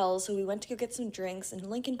as hell, so we went to go get some drinks in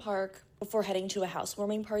Lincoln Park before heading to a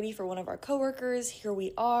housewarming party for one of our coworkers. Here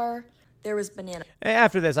we are. There was banana.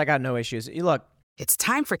 After this, I got no issues. Look. It's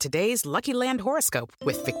time for today's Lucky Land horoscope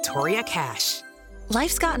with Victoria Cash.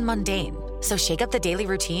 Life's gotten mundane, so shake up the daily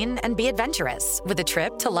routine and be adventurous with a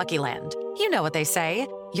trip to Lucky Land. You know what they say,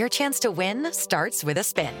 your chance to win starts with a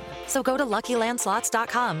spin. So go to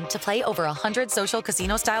LuckyLandSlots.com to play over 100 social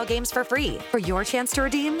casino-style games for free for your chance to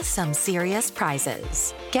redeem some serious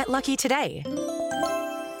prizes. Get lucky today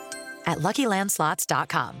at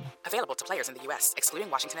LuckyLandSlots.com. Available to players in the U.S., excluding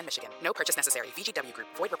Washington and Michigan. No purchase necessary. VGW Group.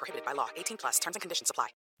 Void where prohibited by law. 18+. Terms and conditions apply.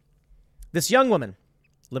 This young woman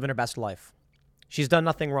living her best life. She's done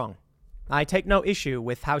nothing wrong. I take no issue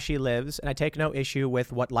with how she lives, and I take no issue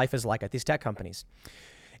with what life is like at these tech companies.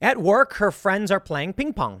 At work, her friends are playing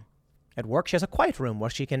ping pong. At work, she has a quiet room where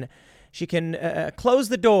she can close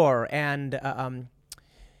the door and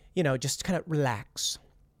just kind of relax.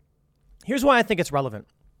 Here's why I think it's relevant,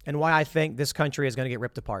 and why I think this country is going to get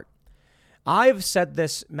ripped apart. I've said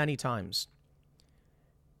this many times.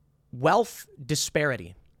 Wealth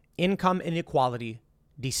disparity, income inequality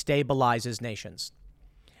destabilizes nations.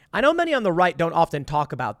 I know many on the right don't often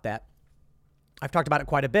talk about that. I've talked about it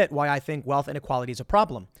quite a bit, why I think wealth inequality is a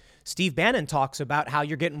problem. Steve Bannon talks about how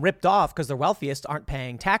you're getting ripped off because the wealthiest aren't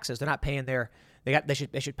paying taxes. They're not paying they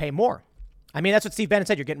should pay more. I mean, that's what Steve Bannon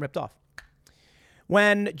said, you're getting ripped off.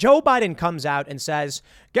 When Joe Biden comes out and says,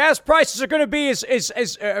 gas prices are going to be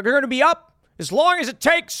going to be up as long as it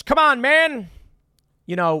takes. Come on, man.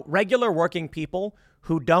 You know, regular working people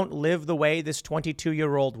who don't live the way this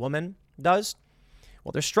 22-year-old woman does,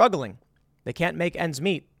 well, they're struggling. They can't make ends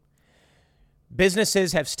meet.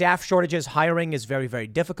 Businesses have staff shortages. Hiring is very, very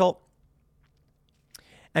difficult.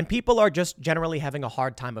 And people are just generally having a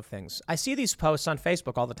hard time of things. I see these posts on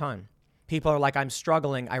Facebook all the time. People are like, I'm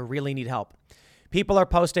struggling. I really need help. People are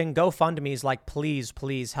posting GoFundMes like, please,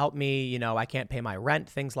 please help me. You know, I can't pay my rent,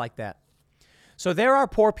 things like that. So there are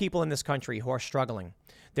poor people in this country who are struggling.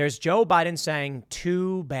 There's Joe Biden saying,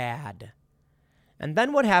 too bad. And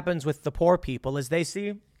then what happens with the poor people is they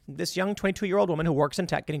see this young 22-year-old woman who works in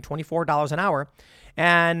tech getting $24 an hour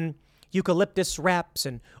and eucalyptus wraps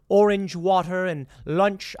and orange water and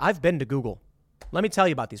lunch. I've been to Google. Let me tell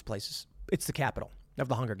you about these places. It's the capital of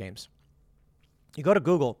the Hunger Games. You go to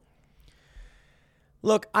Google.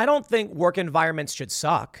 Look, I don't think work environments should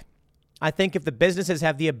suck. I think if the businesses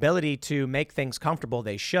have the ability to make things comfortable,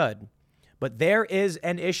 they should. But there is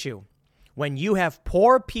an issue when you have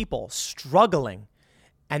poor people struggling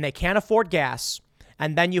and they can't afford gas.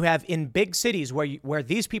 And then you have in big cities where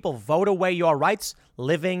these people vote away your rights,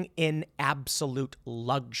 living in absolute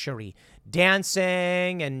luxury,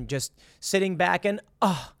 dancing and just sitting back and,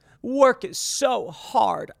 work is so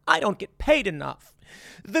hard. I don't get paid enough.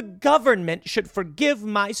 The government should forgive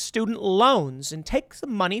my student loans and take the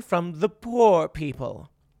money from the poor people.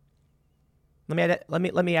 Let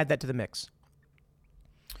me add that to the mix.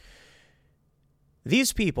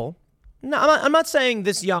 These people, no, I'm not saying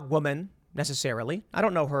this young woman necessarily. I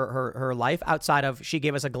don't know her life outside of she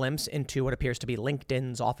gave us a glimpse into what appears to be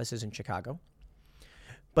LinkedIn's offices in Chicago.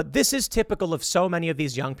 But this is typical of so many of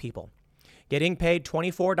these young people. Getting paid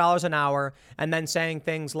 $24 an hour and then saying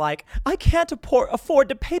things like, I can't afford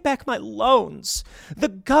to pay back my loans. The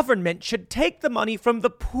government should take the money from the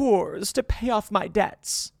poors to pay off my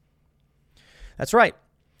debts. That's right.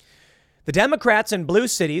 The Democrats in blue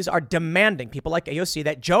cities are demanding, people like AOC,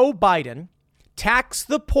 that Joe Biden tax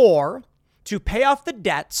the poor to pay off the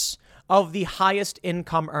debts of the highest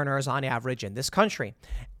income earners on average in this country.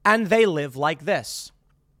 And they live like this.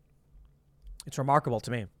 It's remarkable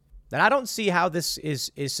to me that I don't see how this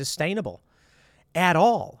is sustainable at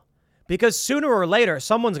all. Because sooner or later,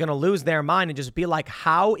 someone's going to lose their mind and just be like,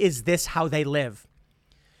 how is this how they live?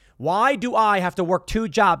 Why do I have to work two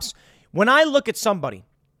jobs? When I look at somebody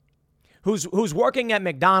who's working at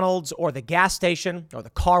McDonald's or the gas station or the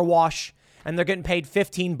car wash, and they're getting paid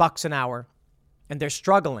 $15 an hour, and they're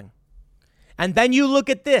struggling. And then you look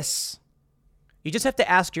at this, You just have to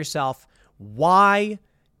ask yourself, why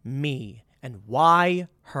me and why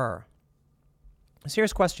her? A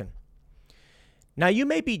serious question. Now, you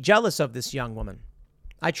may be jealous of this young woman.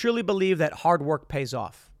 I truly believe that hard work pays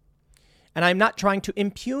off. And I'm not trying to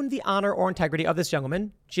impugn the honor or integrity of this young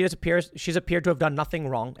woman. She's appeared to have done nothing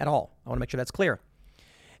wrong at all. I want to make sure that's clear.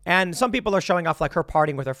 And some people are showing off like her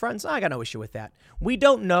partying with her friends. I got no issue with that. We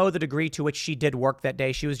don't know the degree to which she did work that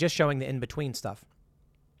day. She was just showing the in-between stuff.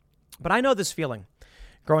 But I know this feeling,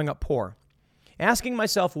 growing up poor, asking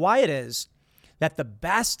myself why it is that the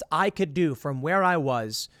best I could do from where I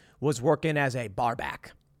was working as a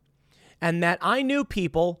barback. And that I knew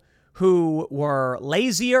people who were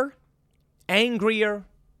lazier, angrier,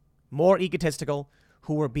 more egotistical,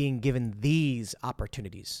 who were being given these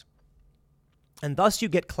opportunities. And thus you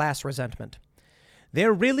get class resentment.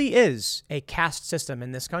 There really is a caste system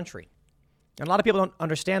in this country. And a lot of people don't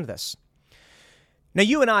understand this. Now,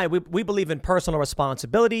 you and I, we believe in personal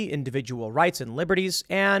responsibility, individual rights and liberties,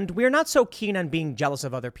 and we're not so keen on being jealous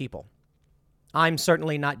of other people. I'm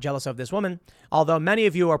certainly not jealous of this woman, although many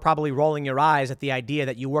of you are probably rolling your eyes at the idea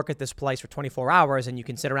that you work at this place for 24 hours and you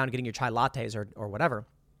can sit around getting your chai lattes or whatever.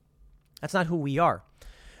 That's not who we are.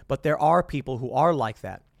 But there are people who are like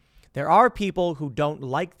that. There are people who don't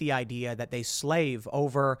like the idea that they slave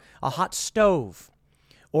over a hot stove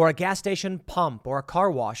or a gas station pump or a car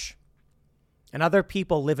wash. And other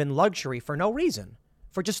people live in luxury for no reason,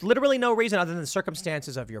 for just literally no reason other than the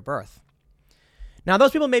circumstances of your birth. Now,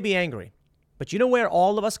 those people may be angry, but you know where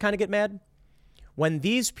all of us kind of get mad? When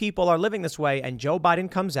these people are living this way and Joe Biden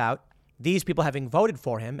comes out, these people having voted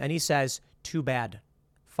for him, and he says, too bad,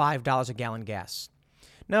 $5 a gallon gas.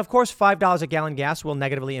 Now, of course, $5 a gallon gas will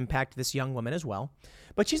negatively impact this young woman as well,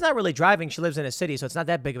 but she's not really driving. She lives in a city, so it's not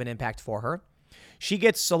that big of an impact for her. She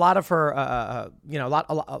gets a lot of her,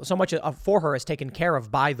 so much for her is taken care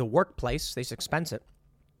of by the workplace. They expense it.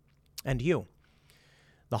 And you,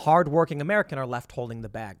 the hardworking American, are left holding the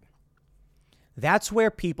bag. That's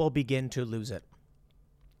where people begin to lose it.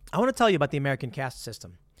 I want to tell you about the American caste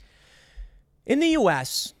system. In the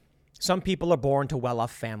U.S., some people are born to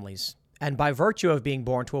well-off families. And by virtue of being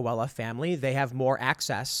born to a well-off family, they have more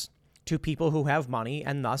access to people who have money,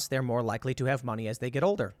 and thus they're more likely to have money as they get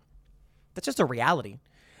older. That's just a reality.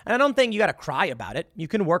 And I don't think you got to cry about it. You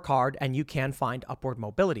can work hard and you can find upward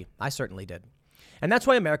mobility. I certainly did. And that's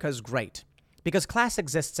why America is great, because class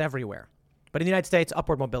exists everywhere. But in the United States,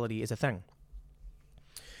 upward mobility is a thing.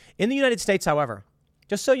 In the United States, however,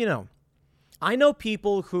 just so you know, I know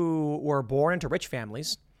people who were born into rich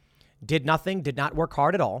families, did nothing, did not work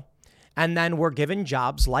hard at all, and then were given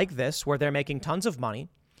jobs like this where they're making tons of money.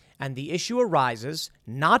 And the issue arises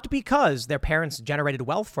not because their parents generated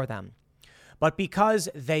wealth for them, but because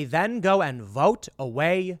they then go and vote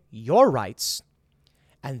away your rights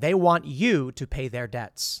and they want you to pay their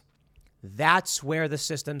debts. That's where the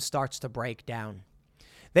system starts to break down.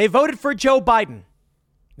 They voted for Joe Biden.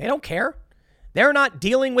 They don't care. They're not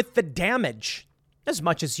dealing with the damage as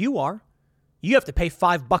much as you are. You have to pay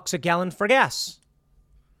 $5 a gallon for gas.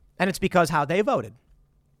 And it's because how they voted.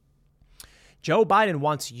 Joe Biden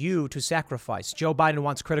wants you to sacrifice. Joe Biden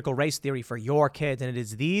wants critical race theory for your kids. And it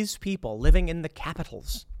is these people living in the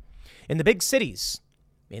capitals, in the big cities,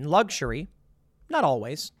 in luxury, not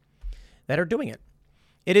always, that are doing it.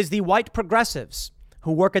 It is the white progressives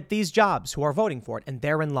who work at these jobs who are voting for it. And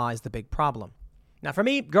therein lies the big problem. Now, for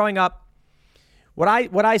me, growing up, what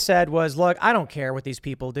I said was, look, I don't care what these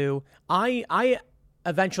people do. I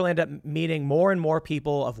eventually end up meeting more and more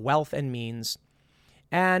people of wealth and means.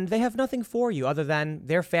 And they have nothing for you other than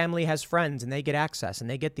their family has friends and they get access and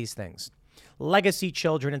they get these things. Legacy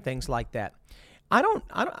children and things like that.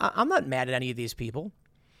 I'm not mad at any of these people.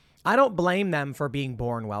 I don't blame them for being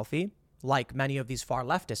born wealthy like many of these far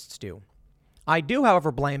leftists do. I do,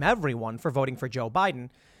 however, blame everyone for voting for Joe Biden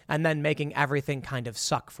and then making everything kind of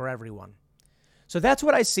suck for everyone. So that's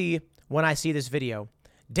what I see when I see this video.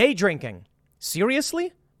 Day drinking.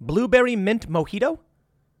 Seriously? Blueberry mint mojito?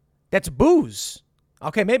 That's booze.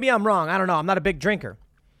 Okay, maybe I'm wrong. I don't know. I'm not a big drinker.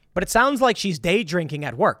 But it sounds like she's day drinking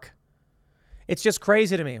at work. It's just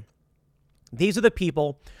crazy to me. These are the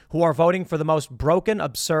people who are voting for the most broken,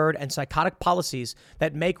 absurd, and psychotic policies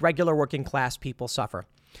that make regular working class people suffer.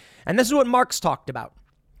 And this is what Marx talked about.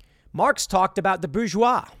 Marx talked about the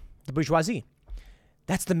bourgeoisie.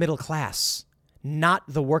 That's the middle class, not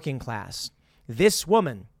the working class. This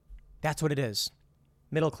woman, that's what it is.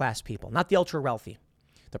 Middle class people, not the ultra wealthy.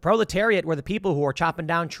 The proletariat were the people who were chopping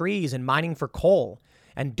down trees and mining for coal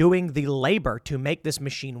and doing the labor to make this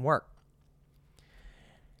machine work.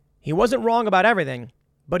 He wasn't wrong about everything,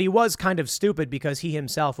 but he was kind of stupid because he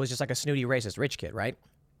himself was just like a snooty racist rich kid, right?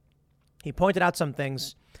 He pointed out some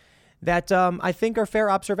things that I think are fair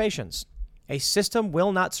observations. A system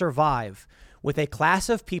will not survive with a class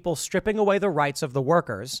of people stripping away the rights of the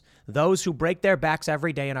workers, those who break their backs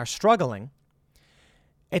every day and are struggling.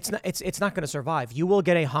 It's not going to survive. You will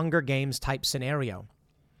get a Hunger Games type scenario.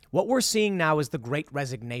 What we're seeing now is the Great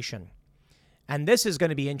Resignation. And this is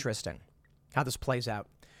going to be interesting, how this plays out.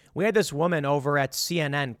 We had this woman over at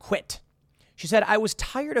CNN quit. She said, "I was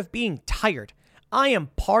tired of being tired. I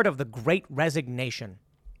am part of the Great Resignation,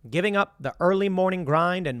 giving up the early morning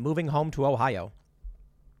grind and moving home to Ohio."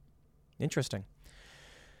 Interesting.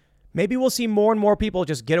 Maybe we'll see more and more people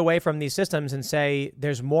just get away from these systems and say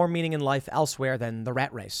there's more meaning in life elsewhere than the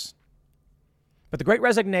rat race. But the Great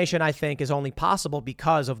Resignation, I think, is only possible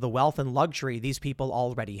because of the wealth and luxury these people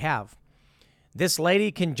already have. This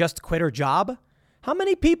lady can just quit her job. How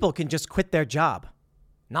many people can just quit their job?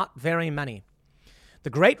 Not very many. The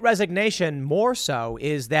Great Resignation, more so,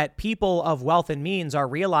 is that people of wealth and means are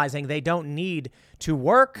realizing they don't need to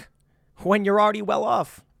work when you're already well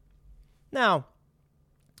off. Now,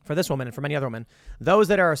 for this woman and for many other women, those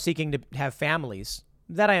that are seeking to have families,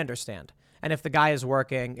 that I understand. And if the guy is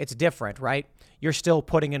working, it's different, right? You're still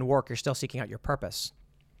putting in work. You're still seeking out your purpose.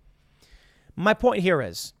 My point here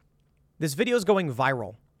is this video is going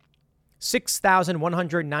viral.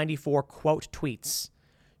 6,194 quote tweets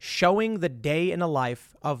showing the day in the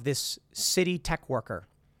life of this city tech worker.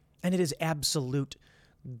 And it is absolute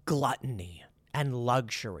gluttony and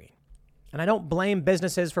luxury. And I don't blame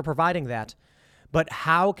businesses for providing that. But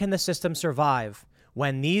how can the system survive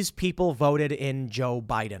when these people voted in Joe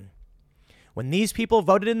Biden? When these people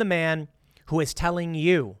voted in the man who is telling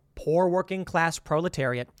you, poor working class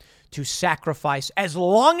proletariat, to sacrifice as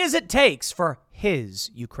long as it takes for his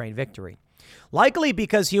Ukraine victory. Likely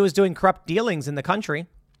because he was doing corrupt dealings in the country.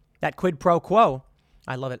 That quid pro quo.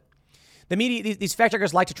 I love it. The media, these fact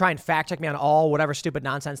checkers like to try and fact check me on all whatever stupid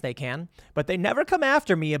nonsense they can, but they never come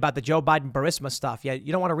after me about the Joe Biden Burisma stuff. Yeah,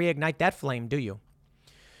 you don't want to reignite that flame, do you?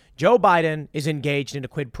 Joe Biden is engaged in a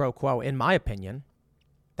quid pro quo, in my opinion.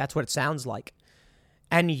 That's what it sounds like.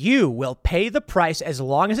 And you will pay the price as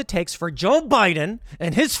long as it takes for Joe Biden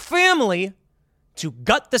and his family to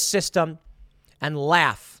gut the system and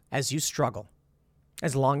laugh as you struggle,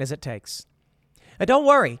 as long as it takes. And don't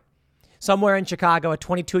worry. Somewhere in Chicago, a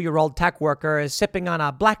 22-year-old tech worker is sipping on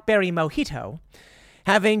a blackberry mojito,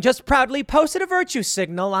 having just proudly posted a virtue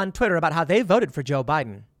signal on Twitter about how they voted for Joe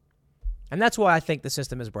Biden. And that's why I think the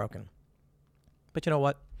system is broken. But you know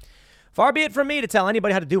what? Far be it from me to tell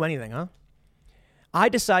anybody how to do anything, huh? I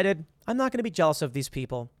decided I'm not going to be jealous of these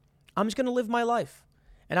people. I'm just going to live my life,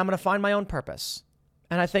 and I'm going to find my own purpose.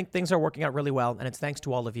 And I think things are working out really well, and it's thanks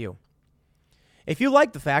to all of you. If you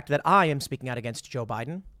like the fact that I am speaking out against Joe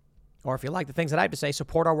Biden, or if you like the things that I have to say,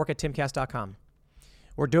 support our work at timcast.com.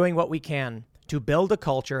 We're doing what we can to build a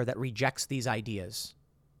culture that rejects these ideas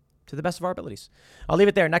to the best of our abilities. I'll leave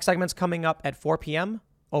it there. Next segment's coming up at 4 p.m.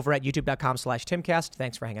 over at youtube.com/timcast.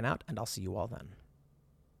 Thanks for hanging out, and I'll see you all then.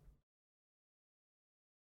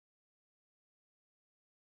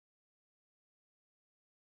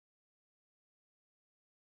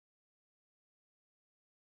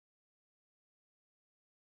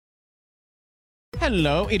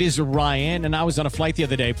 Hello, it is Ryan, and I was on a flight the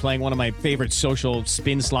other day playing one of my favorite social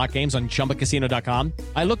spin slot games on ChumbaCasino.com.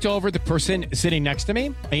 I looked over at the person sitting next to me,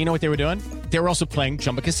 and you know what they were doing? They were also playing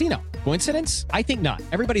Chumba Casino. Coincidence? I think not.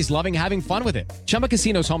 Everybody's loving having fun with it. Chumba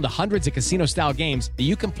Casino is home to hundreds of casino-style games that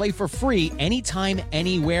you can play for free anytime,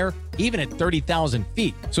 anywhere, even at 30,000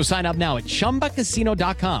 feet. So sign up now at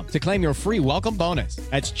ChumbaCasino.com to claim your free welcome bonus.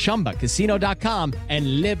 That's ChumbaCasino.com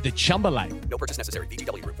and live the Chumba life. No purchase necessary.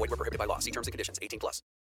 VGW Group. Void where prohibited by law. See terms and conditions. 18+.